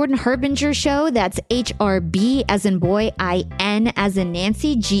for The Jordan Harbinger Show, that's HRB as in boy, IN as in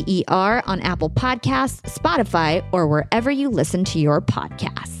Nancy, GER on Apple Podcasts, Spotify, or wherever you listen to your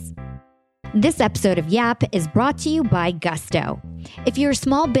podcasts. This episode of Yap is brought to you by Gusto. If you're a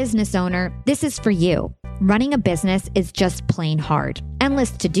small business owner, this is for you. Running a business is just plain hard.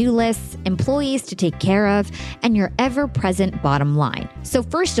 Endless to-do lists, employees to take care of, and your ever-present bottom line. So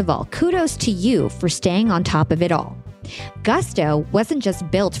first of all, kudos to you for staying on top of it all. Gusto wasn't just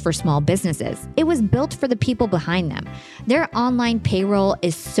built for small businesses. It was built for the people behind them. Their online payroll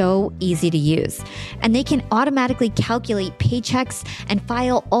is so easy to use, and they can automatically calculate paychecks and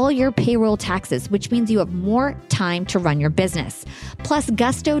file all your payroll taxes, which means you have more time to run your business. Plus,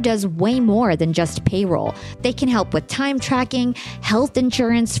 Gusto does way more than just payroll. They can help with time tracking, health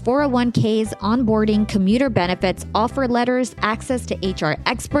insurance, 401ks, onboarding, commuter benefits, offer letters, access to HR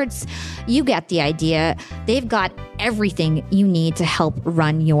experts. You get the idea. They've got everything you need to help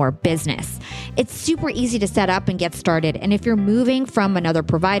run your business. It's super easy to set up and get started. And if you're moving from another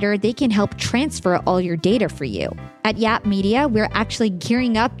provider, they can help transfer all your data for you. At Yap Media, we're actually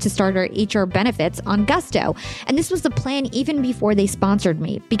gearing up to start our HR benefits on Gusto. And this was the plan even before they sponsored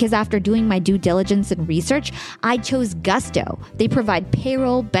me, because after doing my due diligence and research, I chose Gusto. They provide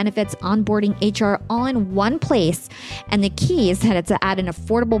payroll, benefits, onboarding, HR all in one place. And the key is that it's at an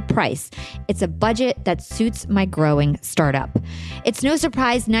affordable price. It's a budget that suits my growing startup. It's no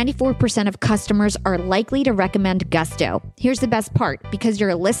surprise 94% of customers are likely to recommend Gusto. Here's the best part. Because you're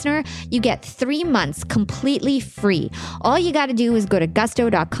a listener, you get 3 months completely free. All you got to do is go to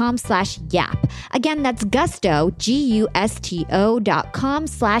gusto.com/yap. Again, that's Gusto,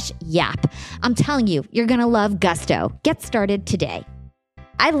 GUSTO.com/yap. I'm telling you, you're going to love Gusto. Get started today.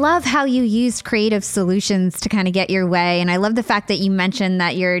 I love how you used creative solutions to kind of get your way. And I love the fact that you mentioned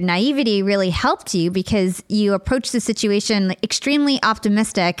that your naivety really helped you because you approached the situation extremely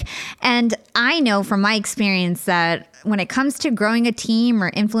optimistic. And I know from my experience that when it comes to growing a team or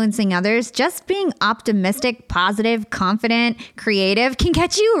influencing others, just being optimistic, positive, confident, creative can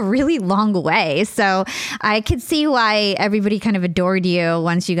get you a really long way. So I could see why everybody kind of adored you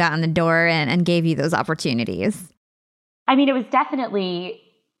once you got on the door and gave you those opportunities. I mean, it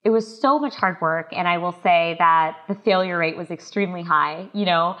was so much hard work. And I will say that the failure rate was extremely high. You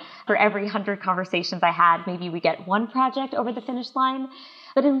know, for every 100 conversations I had, maybe we get one project over the finish line.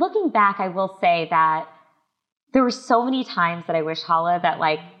 But in looking back, I will say that there were so many times that I wish, Hala, that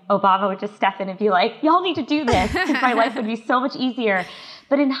like Obama would just step in and be like, y'all need to do this because my life would be so much easier.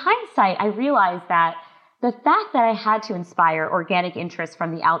 But in hindsight, I realized that the fact that I had to inspire organic interest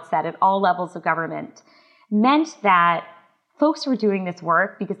from the outset at all levels of government meant that folks were doing this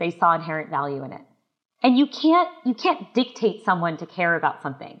work because they saw inherent value in it. And you can't dictate someone to care about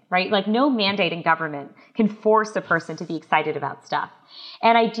something, right? Like no mandate in government can force a person to be excited about stuff.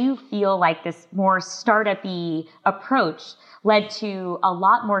 And I do feel like this more startup-y approach led to a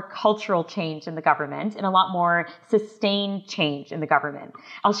lot more cultural change in the government and a lot more sustained change in the government.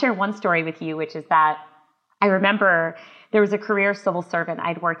 I'll share one story with you, which is that I remember there was a career civil servant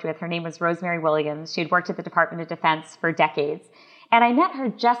I'd worked with. Her name was Rosemary Williams. She had worked at the Department of Defense for decades. And I met her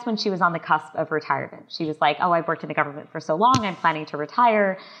just when she was on the cusp of retirement. She was like, oh, I've worked in the government for so long. I'm planning to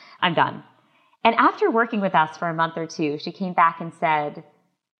retire. I'm done. And after working with us for a month or two, she came back and said,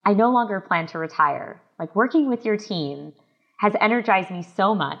 I no longer plan to retire. Like working with your team has energized me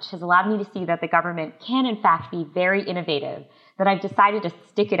so much, has allowed me to see that the government can in fact be very innovative, that I've decided to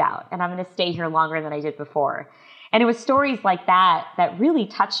stick it out and I'm going to stay here longer than I did before. And it was stories like that that really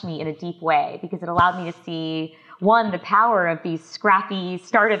touched me in a deep way because it allowed me to see, one, the power of these scrappy,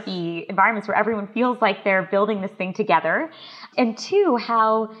 startup-y environments where everyone feels like they're building this thing together. And two,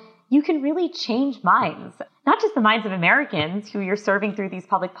 how you can really change minds, not just the minds of Americans who you're serving through these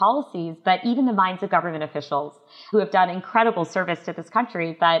public policies, but even the minds of government officials who have done incredible service to this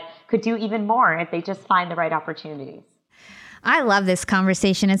country but could do even more if they just find the right opportunities. I love this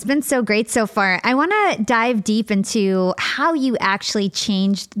conversation. It's been so great so far. I want to dive deep into how you actually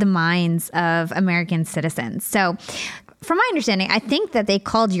changed the minds of American citizens. So from my understanding, I think that they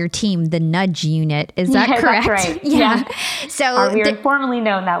called your team the Nudge Unit. Is that correct? That's right. Yeah. So we were formerly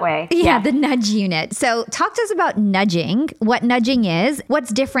known that way. Yeah, the Nudge Unit. So talk to us about nudging, what nudging is,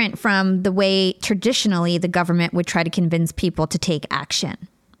 what's different from the way traditionally the government would try to convince people to take action.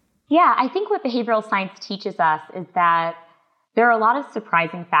 Yeah, I think what behavioral science teaches us is that there are a lot of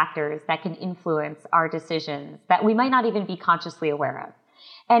surprising factors that can influence our decisions that we might not even be consciously aware of.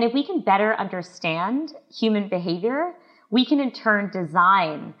 And if we can better understand human behavior, we can in turn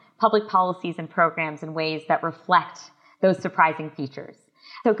design public policies and programs in ways that reflect those surprising features.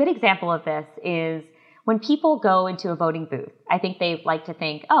 So a good example of this is when people go into a voting booth. I think they like to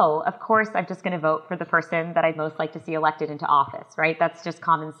think, oh, of course, I'm just going to vote for the person that I'd most like to see elected into office, right? That's just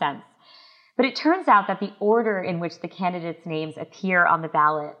common sense. But it turns out that the order in which the candidates' names appear on the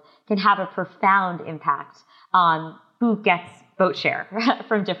ballot can have a profound impact on who gets vote share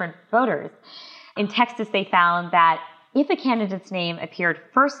from different voters. In Texas, they found that if a candidate's name appeared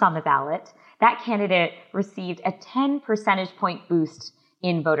first on the ballot, that candidate received a 10 percentage point boost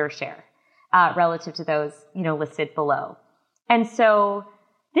in voter share relative to those, listed below. And so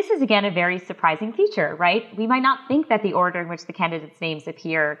this is, again, a very surprising feature, right? We might not think that the order in which the candidates' names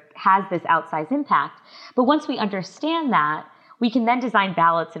appear has this outsized impact. But once we understand that, we can then design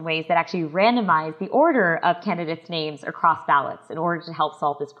ballots in ways that actually randomize the order of candidates' names across ballots in order to help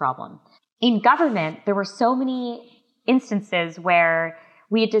solve this problem. In government, there were so many instances where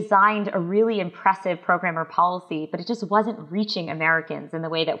we had designed a really impressive program or policy, but it just wasn't reaching Americans in the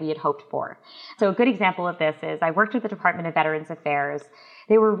way that we had hoped for. So a good example of this is I worked with the Department of Veterans Affairs.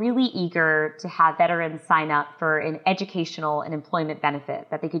 They were really eager to have veterans sign up for an educational and employment benefit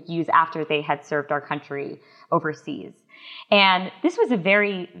that they could use after they had served our country overseas. And this was a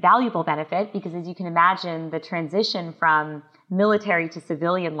very valuable benefit because, as you can imagine, the transition from military to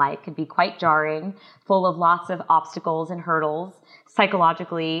civilian life can be quite jarring, full of lots of obstacles and hurdles,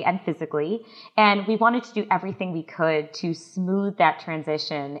 psychologically and physically. And we wanted to do everything we could to smooth that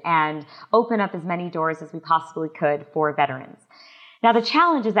transition and open up as many doors as we possibly could for veterans. Now, the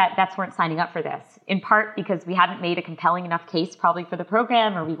challenge is that vets weren't signing up for this, in part because we hadn't made a compelling enough case probably for the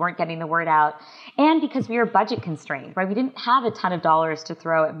program, or we weren't getting the word out, and because we were budget constrained, right? We didn't have a ton of dollars to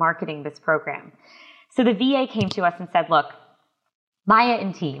throw at marketing this program. So the VA came to us and said, look, Maya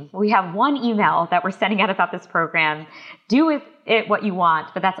and team, we have one email that we're sending out about this program. Do with it what you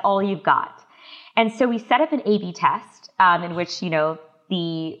want, but that's all you've got. And so we set up an A/B test in which,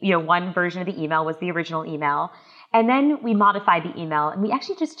 one version of the email was the original email. And then we modified the email, and we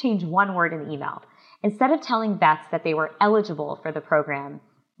actually just changed one word in the email. Instead of telling vets that they were eligible for the program,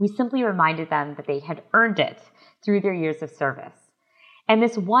 we simply reminded them that they had earned it through their years of service. And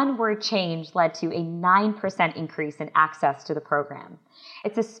this one word change led to a 9% increase in access to the program.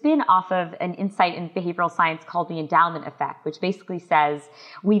 It's a spin off of an insight in behavioral science called the endowment effect, which basically says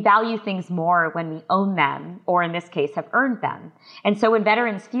we value things more when we own them, or in this case, have earned them. And so when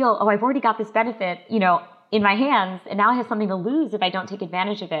veterans feel, oh, I've already got this benefit, in my hands, and now I have something to lose if I don't take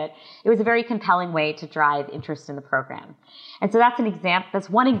advantage of it, it was a very compelling way to drive interest in the program. And so that's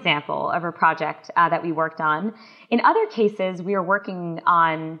one example of a project that we worked on. In other cases, we were working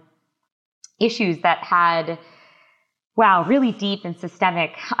on issues that had, really deep and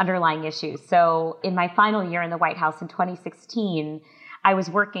systemic underlying issues. So in my final year in the White House in 2016, I was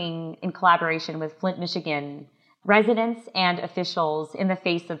working in collaboration with Flint, Michigan residents and officials in the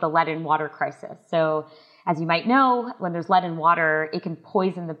face of the lead and water crisis. So as you might know, when there's lead in water, it can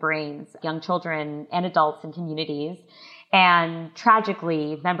poison the brains of young children and adults in communities. And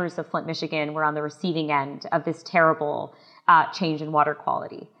tragically, members of Flint, Michigan were on the receiving end of this terrible change in water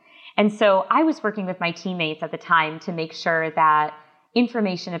quality. And so I was working with my teammates at the time to make sure that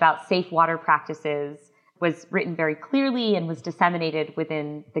information about safe water practices was written very clearly and was disseminated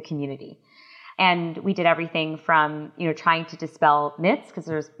within the community. And we did everything from, trying to dispel myths, because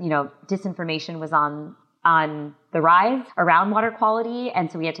there's, disinformation was on the rise around water quality.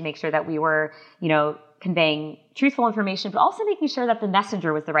 And so we had to make sure that we were, conveying truthful information, but also making sure that the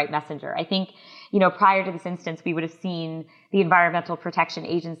messenger was the right messenger. I think, prior to this instance, we would have seen the Environmental Protection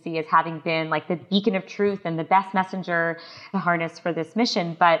Agency as having been like the beacon of truth and the best messenger to harness for this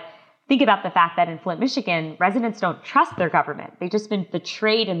mission. But think about the fact that in Flint, Michigan, residents don't trust their government. They've just been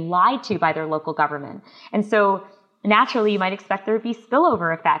betrayed and lied to by their local government. And so naturally, you might expect there would be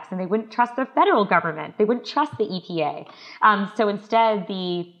spillover effects, and they wouldn't trust their federal government. They wouldn't trust the EPA. So instead,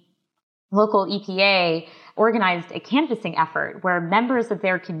 the local EPA organized a canvassing effort where members of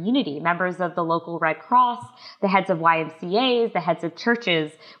their community, members of the local Red Cross, the heads of YMCAs, the heads of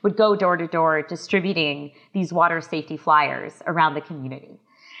churches would go door to door distributing these water safety flyers around the community.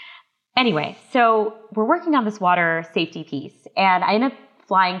 Anyway, so we're working on this water safety piece, and I ended up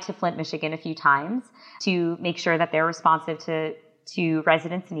flying to Flint, Michigan a few times to make sure that they're responsive to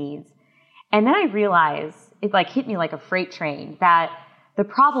residents' needs. And then I realized, it hit me like a freight train, that the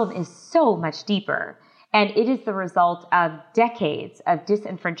problem is so much deeper. And it is the result of decades of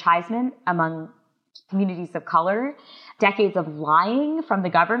disenfranchisement among communities of color, decades of lying from the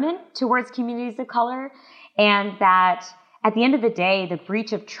government towards communities of color, and that at the end of the day, the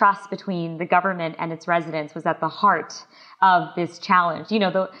breach of trust between the government and its residents was at the heart of this challenge.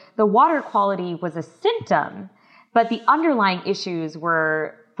 The water quality was a symptom, but the underlying issues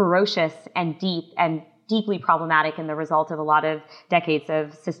were ferocious and deep and deeply problematic and the result of a lot of decades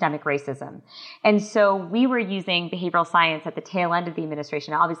of systemic racism. And so we were using behavioral science at the tail end of the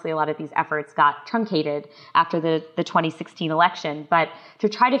administration. Obviously, a lot of these efforts got truncated after the 2016 election, but to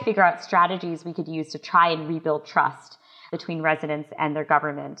try to figure out strategies we could use to try and rebuild trust between residents and their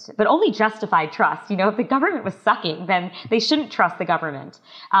government, but only justified trust. If the government was sucking, then they shouldn't trust the government.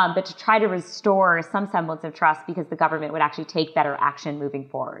 But to try to restore some semblance of trust because the government would actually take better action moving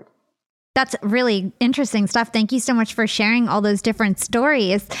forward. That's really interesting stuff. Thank you so much for sharing all those different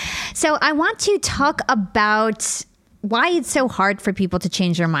stories. So I want to talk about why it's so hard for people to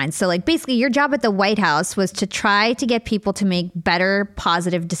change their minds. So basically your job at the White House was to try to get people to make better,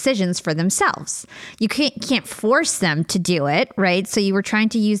 positive decisions for themselves. You can't force them to do it, right? So you were trying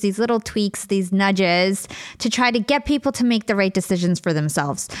to use these little tweaks, these nudges to try to get people to make the right decisions for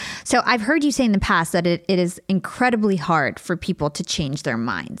themselves. So I've heard you say in the past that it is incredibly hard for people to change their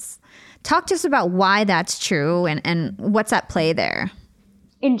minds. Talk to us about why that's true and what's at play there.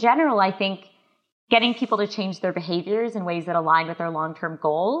 In general, I think getting people to change their behaviors in ways that align with their long-term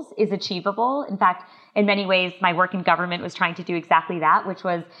goals is achievable. In fact, in many ways, my work in government was trying to do exactly that, which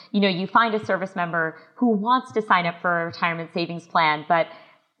was, you find a service member who wants to sign up for a retirement savings plan, but,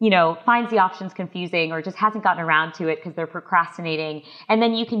 finds the options confusing or just hasn't gotten around to it because they're procrastinating. And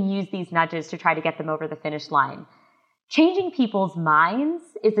then you can use these nudges to try to get them over the finish line. Changing people's minds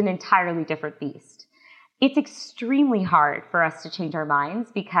is an entirely different beast. It's extremely hard for us to change our minds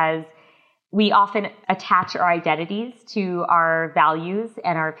because we often attach our identities to our values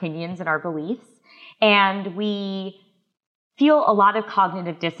and our opinions and our beliefs. And we feel a lot of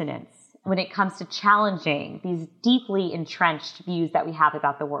cognitive dissonance when it comes to challenging these deeply entrenched views that we have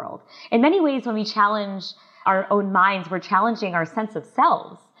about the world. In many ways, when we challenge our own minds, we're challenging our sense of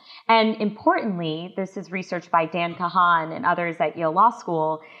selves. And importantly, this is research by Dan Kahan and others at Yale Law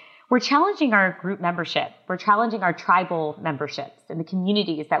School, we're challenging our group membership. We're challenging our tribal memberships and the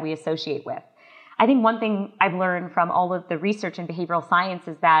communities that we associate with. I think one thing I've learned from all of the research in behavioral science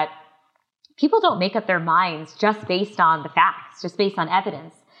is that people don't make up their minds just based on the facts, just based on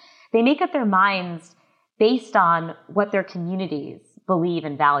evidence. They make up their minds based on what their communities believe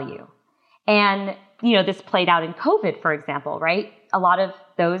and value. And, this played out in COVID, for example, right? A lot of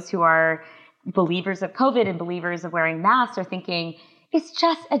those who are believers of COVID and believers of wearing masks are thinking, it's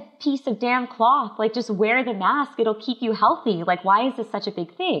just a piece of damn cloth. Just wear the mask. It'll keep you healthy. Why is this such a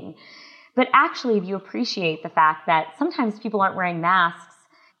big thing? But actually, if you appreciate the fact that sometimes people aren't wearing masks,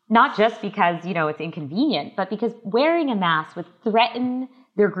 not just because, it's inconvenient, but because wearing a mask would threaten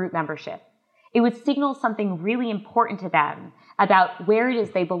their group membership. It would signal something really important to them about where it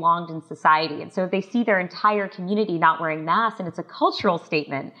is they belonged in society. And so if they see their entire community not wearing masks and it's a cultural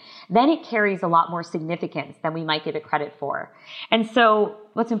statement, then it carries a lot more significance than we might give it credit for. And so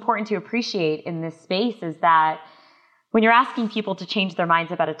what's important to appreciate in this space is that when you're asking people to change their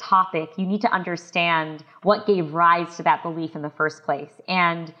minds about a topic, you need to understand what gave rise to that belief in the first place.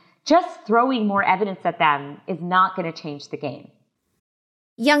 And just throwing more evidence at them is not going to change the game.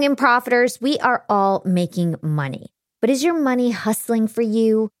 Young and profiters, we are all making money. But is your money hustling for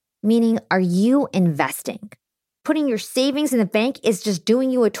you? Meaning, are you investing? Putting your savings in the bank is just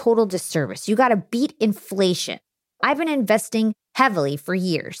doing you a total disservice. You got to beat inflation. I've been investing heavily for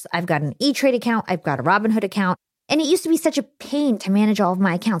years. I've got an E-Trade account. I've got a Robinhood account. And it used to be such a pain to manage all of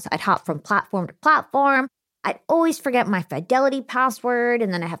my accounts. I'd hop from platform to platform. I'd always forget my Fidelity password,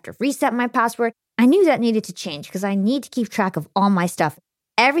 and then I have to reset my password. I knew that needed to change because I need to keep track of all my stuff.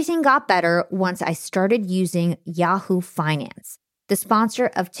 Everything got better once I started using Yahoo Finance, the sponsor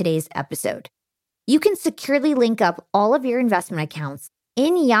of today's episode. You can securely link up all of your investment accounts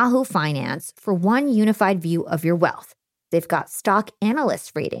in Yahoo Finance for one unified view of your wealth. They've got stock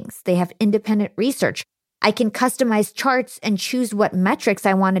analyst ratings. They have independent research. I can customize charts and choose what metrics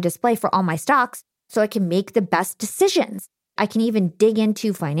I want to display for all my stocks so I can make the best decisions. I can even dig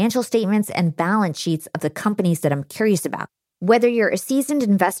into financial statements and balance sheets of the companies that I'm curious about. Whether you're a seasoned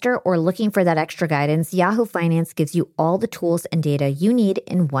investor or looking for that extra guidance, Yahoo Finance gives you all the tools and data you need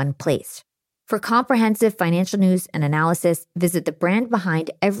in one place. For comprehensive financial news and analysis, visit the brand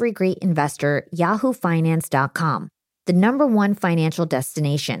behind every great investor, yahoofinance.com, the #1 financial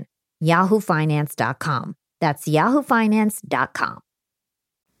destination, yahoofinance.com. That's yahoofinance.com.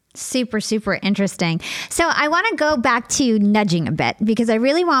 Super, super interesting. So I want to go back to nudging a bit because I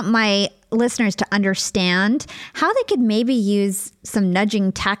really want my listeners to understand how they could maybe use some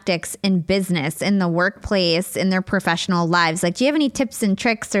nudging tactics in business, in the workplace, in their professional lives. Do you have any tips and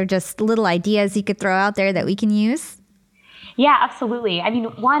tricks or just little ideas you could throw out there that we can use? Yeah, absolutely.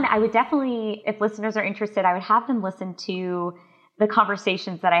 One, I would definitely, if listeners are interested, I would have them listen to the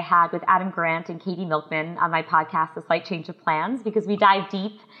conversations that I had with Adam Grant and Katie Milkman on my podcast, The Slight Change of Plans, because we dive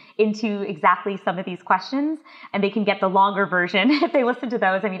deep into exactly some of these questions, and they can get the longer version if they listen to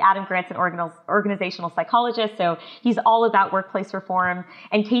those. I mean, Adam Grant's an organizational psychologist, so he's all about workplace reform,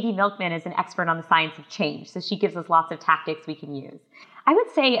 and Katie Milkman is an expert on the science of change, so she gives us lots of tactics we can use. I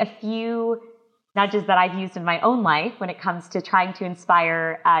would say a few nudges that I've used in my own life when it comes to trying to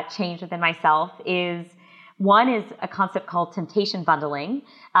inspire change within myself is, one is a concept called temptation bundling,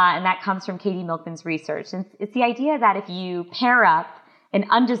 and that comes from Katie Milkman's research. And it's the idea that if you pair up an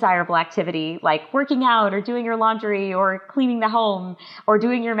undesirable activity like working out or doing your laundry or cleaning the home or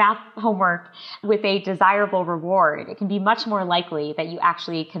doing your math homework with a desirable reward, it can be much more likely that you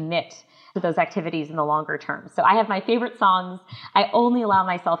actually commit to those activities in the longer term. So I have my favorite songs. I only allow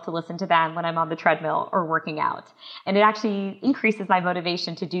myself to listen to them when I'm on the treadmill or working out. And it actually increases my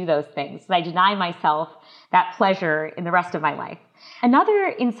motivation to do those things. So I deny myself that pleasure in the rest of my life.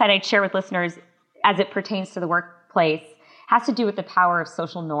 Another insight I'd share with listeners as it pertains to the workplace has to do with the power of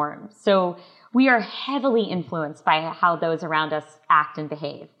social norms. So we are heavily influenced by how those around us act and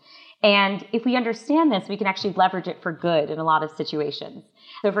behave. And if we understand this, we can actually leverage it for good in a lot of situations.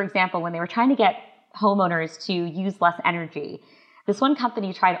 So for example, when they were trying to get homeowners to use less energy, this one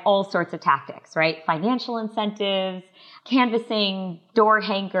company tried all sorts of tactics, right? Financial incentives, canvassing, door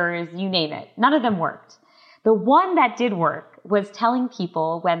hangers, you name it. None of them worked. The one that did work was telling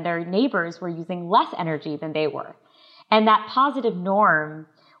people when their neighbors were using less energy than they were. And that positive norm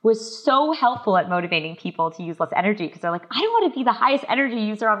was so helpful at motivating people to use less energy because they're like, I don't want to be the highest energy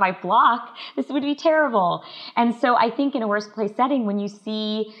user on my block. This would be terrible. And so I think in a workplace setting, when you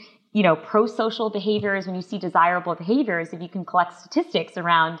see, pro-social behaviors, when you see desirable behaviors, if you can collect statistics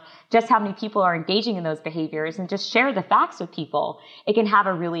around just how many people are engaging in those behaviors and just share the facts with people, it can have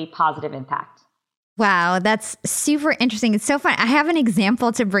a really positive impact. Wow, that's super interesting. It's so fun. I have an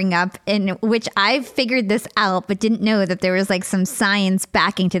example to bring up in which I've figured this out, but didn't know that there was like some science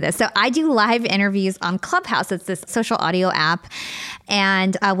backing to this. So I do live interviews on Clubhouse. It's this social audio app.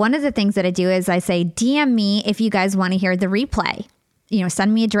 And one of the things that I do is I say, DM me if you guys want to hear the replay.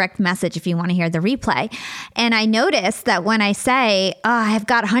 Send me a direct message if you want to hear the replay. And I noticed that when I say, I've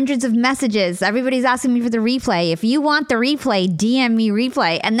got hundreds of messages, everybody's asking me for the replay. If you want the replay, DM me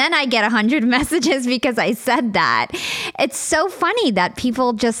replay. And then I get 100 messages because I said that. It's so funny that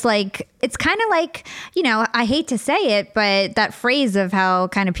people just it's kind of like, I hate to say it, but that phrase of how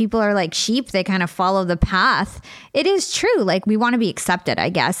kind of people are like sheep, they kind of follow the path. It is true. We want to be accepted, I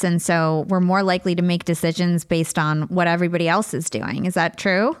guess. And so we're more likely to make decisions based on what everybody else is doing. Is that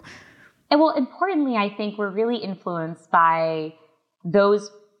true? And well, importantly, I think we're really influenced by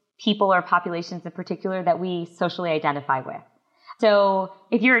those people or populations in particular that we socially identify with. So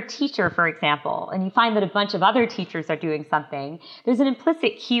if you're a teacher, for example, and you find that a bunch of other teachers are doing something, there's an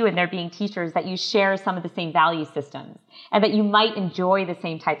implicit cue in there being teachers that you share some of the same value systems and that you might enjoy the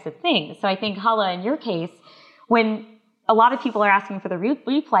same types of things. So I think, Hala, in your case, when a lot of people are asking for the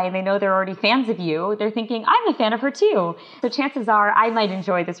replay and they know they're already fans of you, they're thinking, I'm a fan of her too. So chances are I might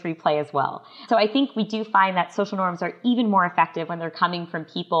enjoy this replay as well. So I think we do find that social norms are even more effective when they're coming from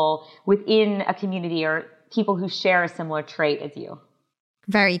people within a community or people who share a similar trait as you.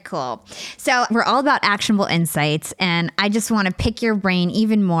 Very cool. So we're all about actionable insights, and I just want to pick your brain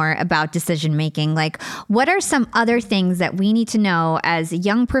even more about decision making. What are some other things that we need to know as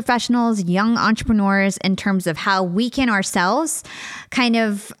young professionals, young entrepreneurs, in terms of how we can ourselves kind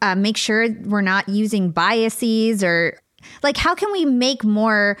of make sure we're not using biases or how can we make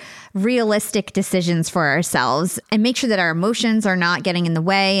more realistic decisions for ourselves and make sure that our emotions are not getting in the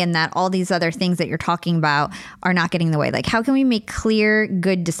way and that all these other things that you're talking about are not getting in the way? How can we make clear,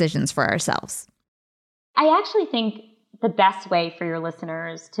 good decisions for ourselves? I actually think the best way for your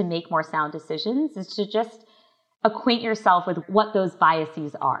listeners to make more sound decisions is to just acquaint yourself with what those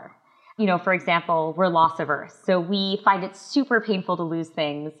biases are. For example, we're loss averse. So we find it super painful to lose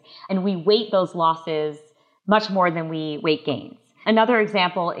things and we weight those losses much more than we weight gains. Another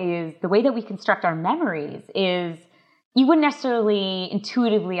example is the way that we construct our memories is you wouldn't necessarily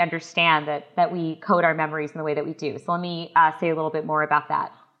intuitively understand that we code our memories in the way that we do. So let me say a little bit more about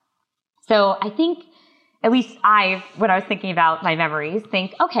that. So I think, at least when I was thinking about my memories,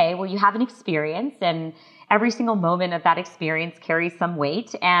 think, okay, well, you have an experience and every single moment of that experience carries some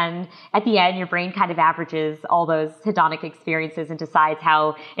weight. And at the end, your brain kind of averages all those hedonic experiences and decides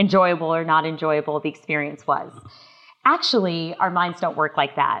how enjoyable or not enjoyable the experience was. Actually, our minds don't work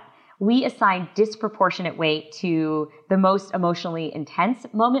like that. We assign disproportionate weight to the most emotionally intense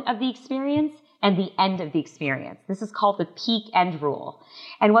moment of the experience and the end of the experience. This is called the peak end rule.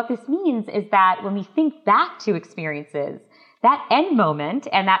 And what this means is that when we think back to experiences, that end moment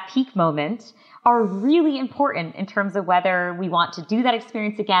and that peak moment are really important in terms of whether we want to do that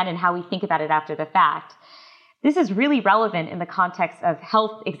experience again and how we think about it after the fact. This is really relevant in the context of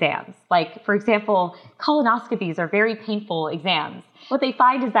health exams. Like, for example, colonoscopies are very painful exams. What they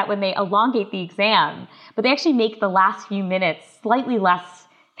find is that when they elongate the exam, but they actually make the last few minutes slightly less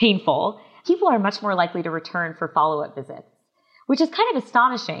painful, people are much more likely to return for follow-up visits, which is kind of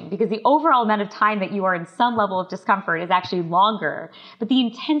astonishing because the overall amount of time that you are in some level of discomfort is actually longer, but the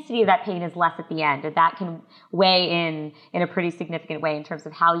intensity of that pain is less at the end, and that can weigh in a pretty significant way in terms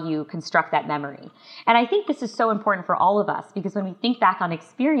of how you construct that memory. And I think this is so important for all of us because when we think back on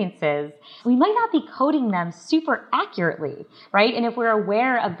experiences, we might not be coding them super accurately, right? And if we're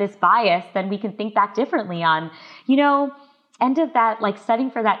aware of this bias, then we can think back differently on, end of that, like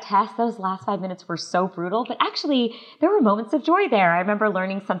studying for that test, those last 5 minutes were so brutal, but actually there were moments of joy there. I remember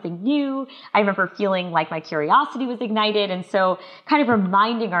learning something new. I remember feeling like my curiosity was ignited. And so kind of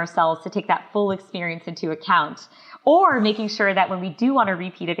reminding ourselves to take that full experience into account, or making sure that when we do want to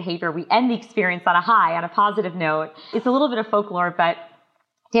repeat a behavior, we end the experience on a high, on a positive note. It's a little bit of folklore, but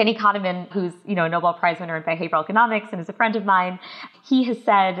Danny Kahneman, who's, a Nobel Prize winner in behavioral economics and is a friend of mine, he has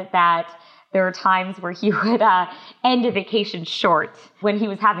said that there are times where he would end a vacation short when he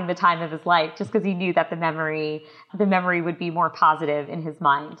was having the time of his life, just because he knew that the memory would be more positive in his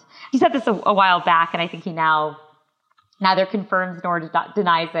mind. He said this a while back, and I think he now neither confirms nor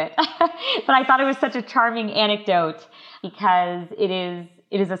denies it. But I thought it was such a charming anecdote because it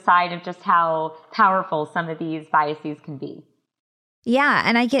is a sign of just how powerful some of these biases can be. Yeah,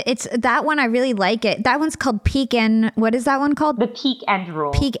 and it's that one. I really like it. That one's called peak end. What is that one called? The peak end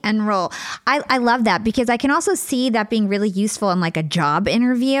rule. Peak end rule. I love that because I can also see that being really useful in like a job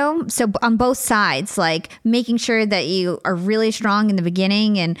interview. So on both sides, like making sure that you are really strong in the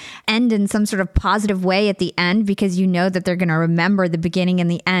beginning and end in some sort of positive way at the end because you know that they're going to remember the beginning and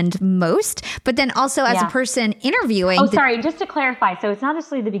the end most. But then also as a person interviewing. Oh, sorry. Just to clarify. So it's not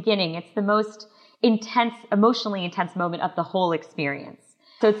necessarily the beginning. It's the most emotionally intense moment of the whole experience.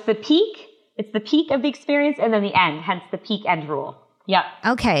 So it's the peak of the experience and then the end, hence the peak end rule. Yep.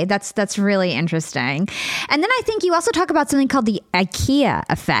 Okay, that's really interesting. And then I think you also talk about something called the IKEA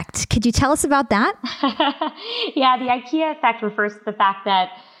effect. Could you tell us about that? Yeah, the IKEA effect refers to the fact that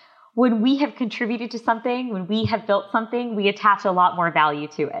when we have contributed to something, when we have built something, we attach a lot more value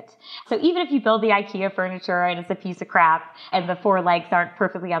to it. So even if you build the IKEA furniture and it's a piece of crap and the 4 legs aren't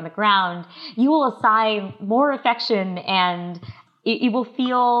perfectly on the ground, you will assign more affection and it will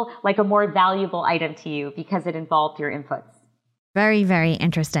feel like a more valuable item to you because it involved your inputs. Very, very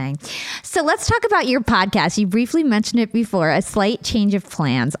interesting. So let's talk about your podcast. You briefly mentioned it before, A Slight Change of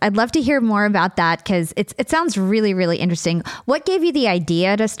Plans. I'd love to hear more about that because it sounds really, really interesting. What gave you the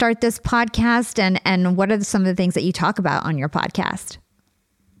idea to start this podcast and what are some of the things that you talk about on your podcast?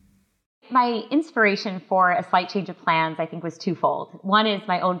 My inspiration for A Slight Change of Plans, I think, was twofold. One is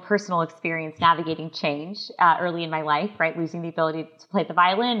my own personal experience navigating change early in my life, right? Losing the ability to play the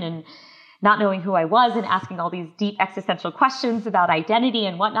violin and not knowing who I was and asking all these deep existential questions about identity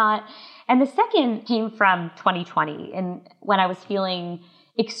and whatnot. And the second came from 2020, and when I was feeling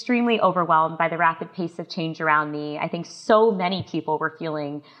extremely overwhelmed by the rapid pace of change around me. I think so many people were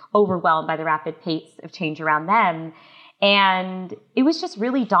feeling overwhelmed by the rapid pace of change around them. And it was just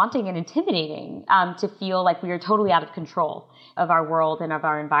really daunting and intimidating to feel like we were totally out of control of our world and of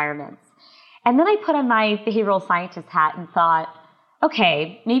our environments. And then I put on my behavioral scientist hat and thought,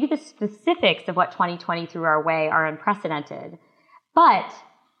 okay, maybe the specifics of what 2020 threw our way are unprecedented, but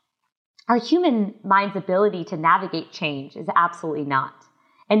our human mind's ability to navigate change is absolutely not.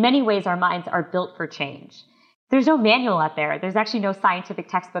 In many ways, our minds are built for change. There's no manual out there. There's actually no scientific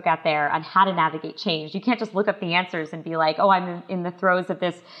textbook out there on how to navigate change. You can't just look up the answers and be like, oh, I'm in the throes of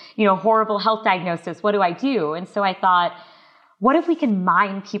this, horrible health diagnosis. What do I do? And so I thought, what if we can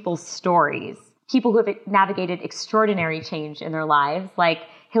mine people's stories? People who have navigated extraordinary change in their lives, like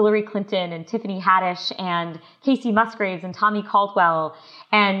Hillary Clinton and Tiffany Haddish and Casey Musgraves and Tommy Caldwell,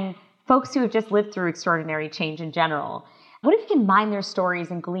 and folks who have just lived through extraordinary change in general. What if we can mine their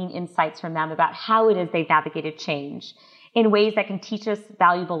stories and glean insights from them about how it is they've navigated change in ways that can teach us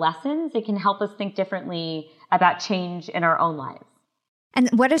valuable lessons? It can help us think differently about change in our own lives. And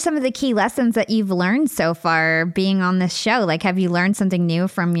what are some of the key lessons that you've learned so far being on this show? Like, have you learned something new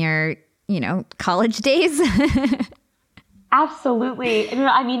from your college days? Absolutely.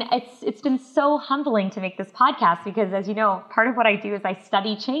 I mean, it's been so humbling to make this podcast because, as you know, part of what I do is I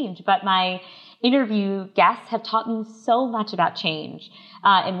study change, but my interview guests have taught me so much about change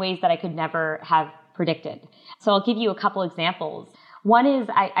in ways that I could never have predicted. So I'll give you a couple examples. One is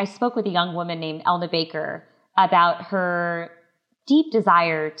I spoke with a young woman named Elna Baker, about her deep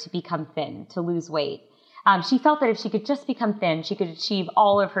desire to become thin, to lose weight. She felt that if she could just become thin, she could achieve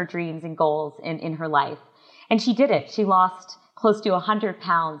all of her dreams and goals in her life. And she did it. She lost close to 100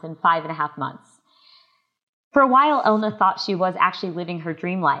 pounds in 5.5 months. For a while, Elna thought she was actually living her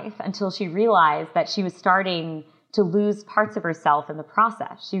dream life until she realized that she was starting to lose parts of herself in the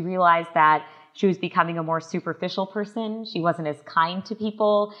process. She realized that she was becoming a more superficial person. She wasn't as kind to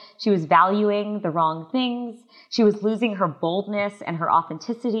people. She was valuing the wrong things. She was losing her boldness and her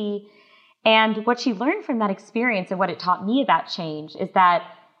authenticity. And what she learned from that experience and what it taught me about change is that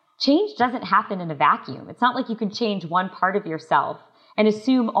change doesn't happen in a vacuum. It's not like you can change one part of yourself and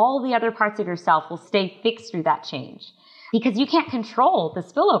assume all the other parts of yourself will stay fixed through that change. Because you can't control the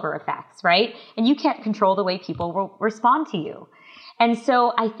spillover effects, right? And you can't control the way people will respond to you. And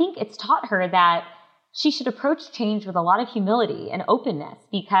so I think it's taught her that she should approach change with a lot of humility and openness,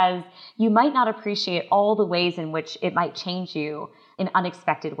 because you might not appreciate all the ways in which it might change you in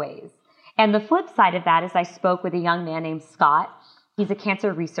unexpected ways. And the flip side of that is I spoke with a young man named Scott. He's a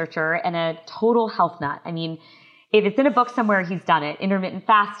cancer researcher and a total health nut. I mean, if it's in a book somewhere, he's done it. Intermittent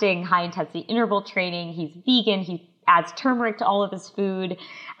fasting, high intensity interval training. He's vegan. He adds turmeric to all of his food.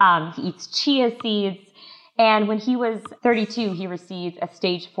 He eats chia seeds. And when he was 32, he received a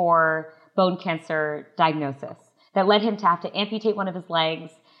stage 4 bone cancer diagnosis that led him to have to amputate one of his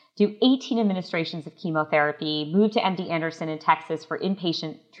legs, do 18 administrations of chemotherapy, move to MD Anderson in Texas for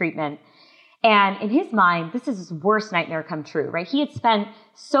inpatient treatment. And in his mind, this is his worst nightmare come true, right? He had spent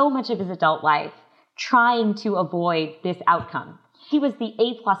so much of his adult life trying to avoid this outcome. He was the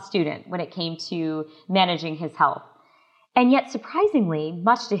A+ student when it came to managing his health. And yet, surprisingly,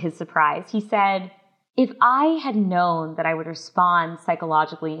 much to his surprise, he said, if I had known that I would respond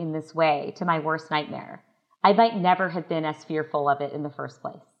psychologically in this way to my worst nightmare, I might never have been as fearful of it in the first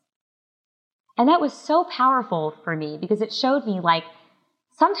place. And that was so powerful for me because it showed me, like,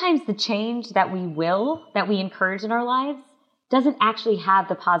 sometimes the change that we encourage in our lives doesn't actually have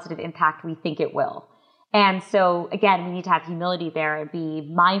the positive impact we think it will. And so, again, we need to have humility there and be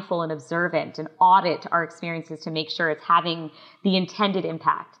mindful and observant and audit our experiences to make sure it's having the intended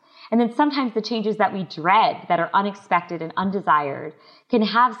impact. And then sometimes the changes that we dread, that are unexpected and undesired, can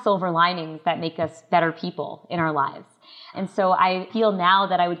have silver linings that make us better people in our lives. And so I feel now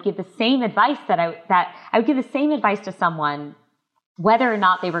that I would give the same advice that I would give the same advice to someone, whether or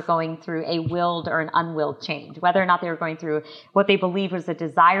not they were going through a willed or an unwilled change, whether or not they were going through what they believed was a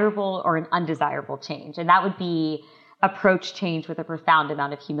desirable or an undesirable change. And that would be approach change with a profound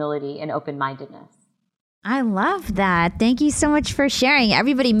amount of humility and open-mindedness. I love that. Thank you so much for sharing.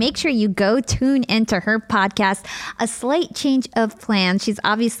 Everybody, make sure you go tune into her podcast, A Slight Change of Plans. She's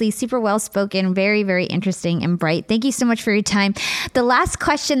obviously super well-spoken, very, very interesting and bright. Thank you so much for your time. The last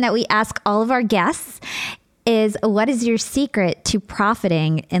question that we ask all of our guests is, what is your secret to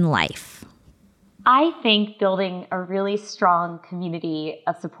profiting in life? I think building a really strong community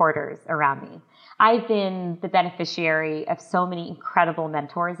of supporters around me. I've been the beneficiary of so many incredible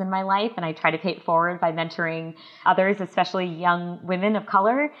mentors in my life, and I try to pay it forward by mentoring others, especially young women of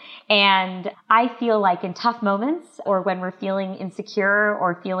color. And I feel like in tough moments, or when we're feeling insecure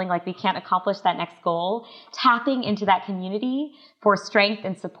or feeling like we can't accomplish that next goal, tapping into that community for strength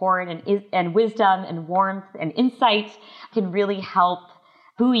and support and wisdom and warmth and insight can really help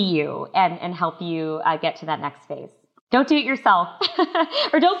buoy you and help you get to that next phase. Don't do it yourself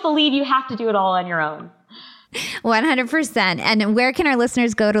or don't believe you have to do it all on your own. 100%. And where can our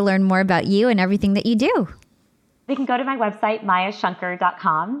listeners go to learn more about you and everything that you do? They can go to my website,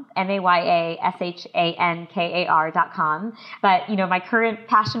 mayashankar.com, MAYASHANKAR.com. But, my current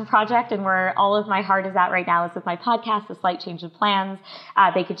passion project and where all of my heart is at right now is with my podcast, A Slight Change of Plans.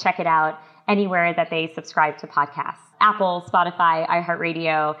 They could check it out anywhere that they subscribe to podcasts. Apple, Spotify,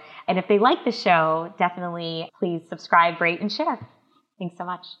 iHeartRadio. And if they like the show, definitely please subscribe, rate, and share. Thanks so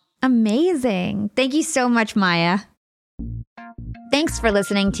much. Amazing. Thank you so much, Maya. Thanks for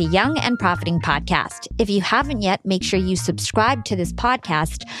listening to Young and Profiting Podcast. If you haven't yet, make sure you subscribe to this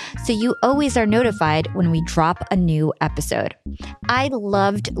podcast so you always are notified when we drop a new episode. I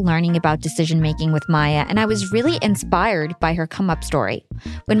loved learning about decision-making with Maya, and I was really inspired by her come-up story.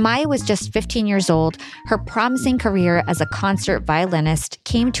 When Maya was just 15 years old, her promising career as a concert violinist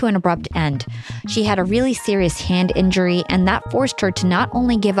came to an abrupt end. She had a really serious hand injury, and that forced her to not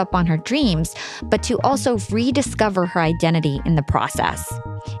only give up on her dreams, but to also rediscover her identity in the process.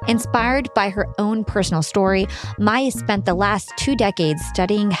 Inspired by her own personal story, Maya spent the last 2 decades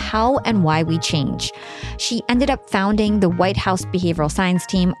studying how and why we change. She ended up founding the White House Behavioral Science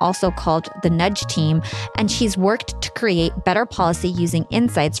Team, also called the Nudge Team, and she's worked to create better policy using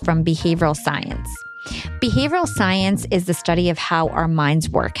insights from behavioral science. Behavioral science is the study of how our minds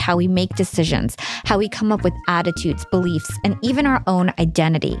work, how we make decisions, how we come up with attitudes, beliefs, and even our own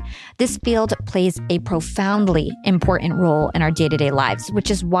identity. This field plays a profoundly important role in our day-to-day lives,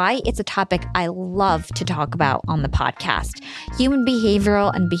 which is why it's a topic I love to talk about on the podcast. Human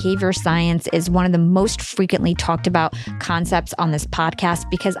behavioral and behavior science is one of the most frequently talked about concepts on this podcast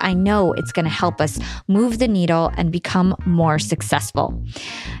because I know it's going to help us move the needle and become more successful.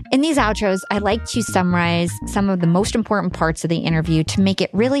 In these outros, I like to summarize some of the most important parts of the interview to make it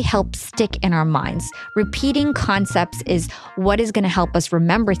really help stick in our minds. Repeating concepts is what is going to help us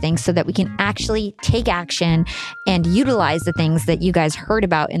remember things so that we can actually take action and utilize the things that you guys heard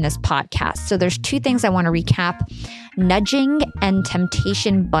about in this podcast. So there's two things I want to recap: nudging and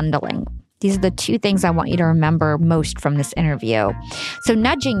temptation bundling. These are the two things I want you to remember most from this interview. So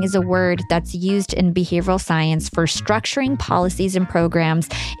nudging is a word that's used in behavioral science for structuring policies and programs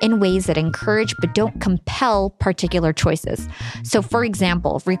in ways that encourage but don't compel particular choices. So for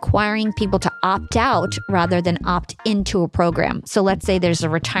example, requiring people to opt out rather than opt into a program. So let's say there's a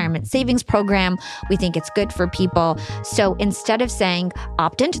retirement savings program. We think it's good for people. So instead of saying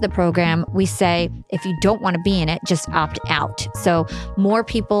opt into the program, we say, if you don't want to be in it, just opt out. So more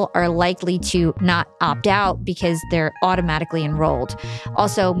people are likely to not opt out because they're automatically enrolled.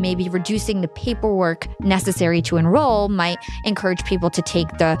 Also, maybe reducing the paperwork necessary to enroll might encourage people to take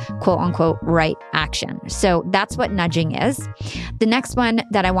the quote unquote right action. So that's what nudging is. The next one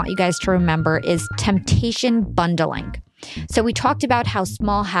that I want you guys to remember is temptation bundling. So we talked about how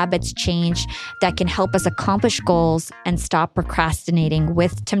small habits change that can help us accomplish goals and stop procrastinating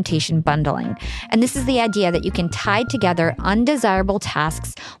with temptation bundling. And this is the idea that you can tie together undesirable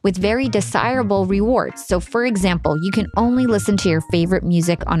tasks with very desirable rewards. So for example, you can only listen to your favorite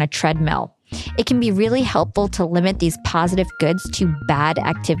music on a treadmill. It can be really helpful to limit these positive goods to bad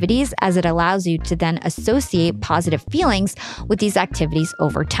activities, as it allows you to then associate positive feelings with these activities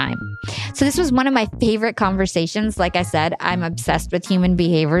over time. So this was one of my favorite conversations. Like I said, I'm obsessed with human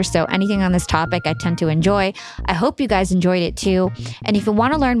behavior, so anything on this topic I tend to enjoy. I hope you guys enjoyed it too. And if you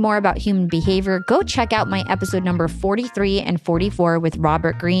want to learn more about human behavior, go check out my episode number 43 and 44 with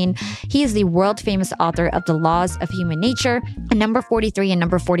Robert Greene. He is the world famous author of The Laws of Human Nature. And number 43 and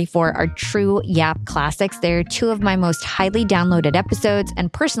number 44 are true Yap classics. They're two of my most highly downloaded episodes,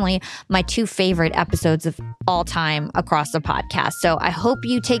 and personally, my two favorite episodes of all time across the podcast. So I hope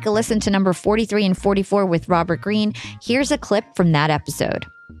you take a listen to number 43 and 44 with Robert Greene. Here's a clip from that episode.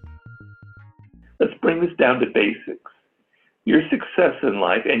 Let's bring this down to basics. Your success in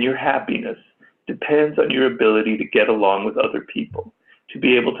life and your happiness depends on your ability to get along with other people, to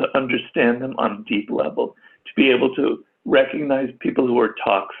be able to understand them on a deep level, to be able to recognize people who are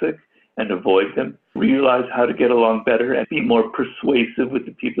toxic and avoid them, realize how to get along better and be more persuasive with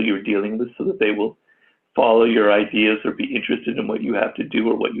the people you're dealing with so that they will follow your ideas or be interested in what you have to do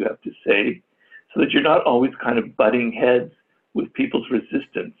or what you have to say, so that you're not always kind of butting heads with people's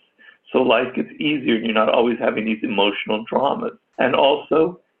resistance. So life gets easier and you're not always having these emotional dramas. And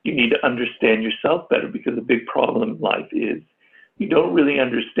also, you need to understand yourself better, because a big problem in life is you don't really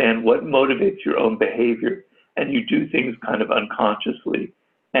understand what motivates your own behavior, and you do things kind of unconsciously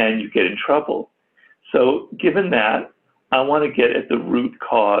and you get in trouble. So given that, I want to get at the root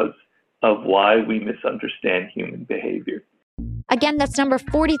cause of why we misunderstand human behavior. Again, that's number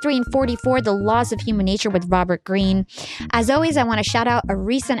 43 and 44, The Laws of Human Nature with Robert Greene. As always, I want to shout out a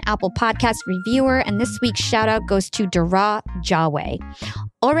recent Apple Podcast reviewer, and this week's shout out goes to Dara Jaway.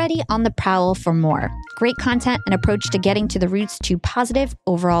 Already on the prowl for more. Great content and approach to getting to the roots to positive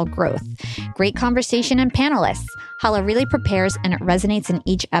overall growth. Great conversation and panelists. Hala really prepares and it resonates in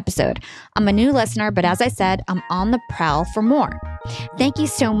each episode. I'm a new listener, but as I said, I'm on the prowl for more. Thank you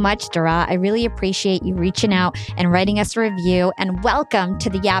so much, Dara. I really appreciate you reaching out and writing us a review, and welcome to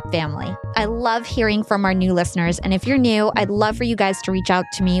the Yap family. I love hearing from our new listeners, and if you're new, I'd love for you guys to reach out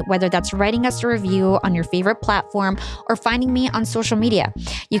to me, whether that's writing us a review on your favorite platform or finding me on social media.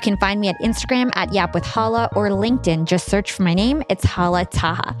 You can find me at Instagram at Yap with Hala, or LinkedIn. Just search for my name. It's Hala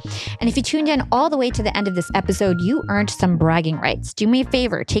Taha. And if you tuned in all the way to the end of this episode, you earned some bragging rights. Do me a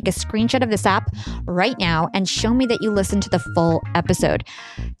favor, take a screenshot of this app right now and show me that you listened to the full episode.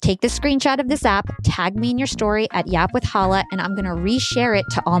 Take the screenshot of this app, tag me in your story at Yap with Hala, and I'm going to reshare it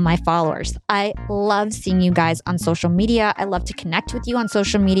to all my followers. I love seeing you guys on social media. I love to connect with you on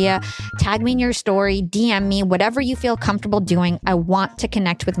social media. Tag me in your story, DM me, whatever you feel comfortable doing. I want to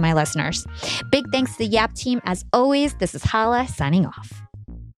connect with my listeners. Big thanks to the Yap team. As always, this is Hala signing off.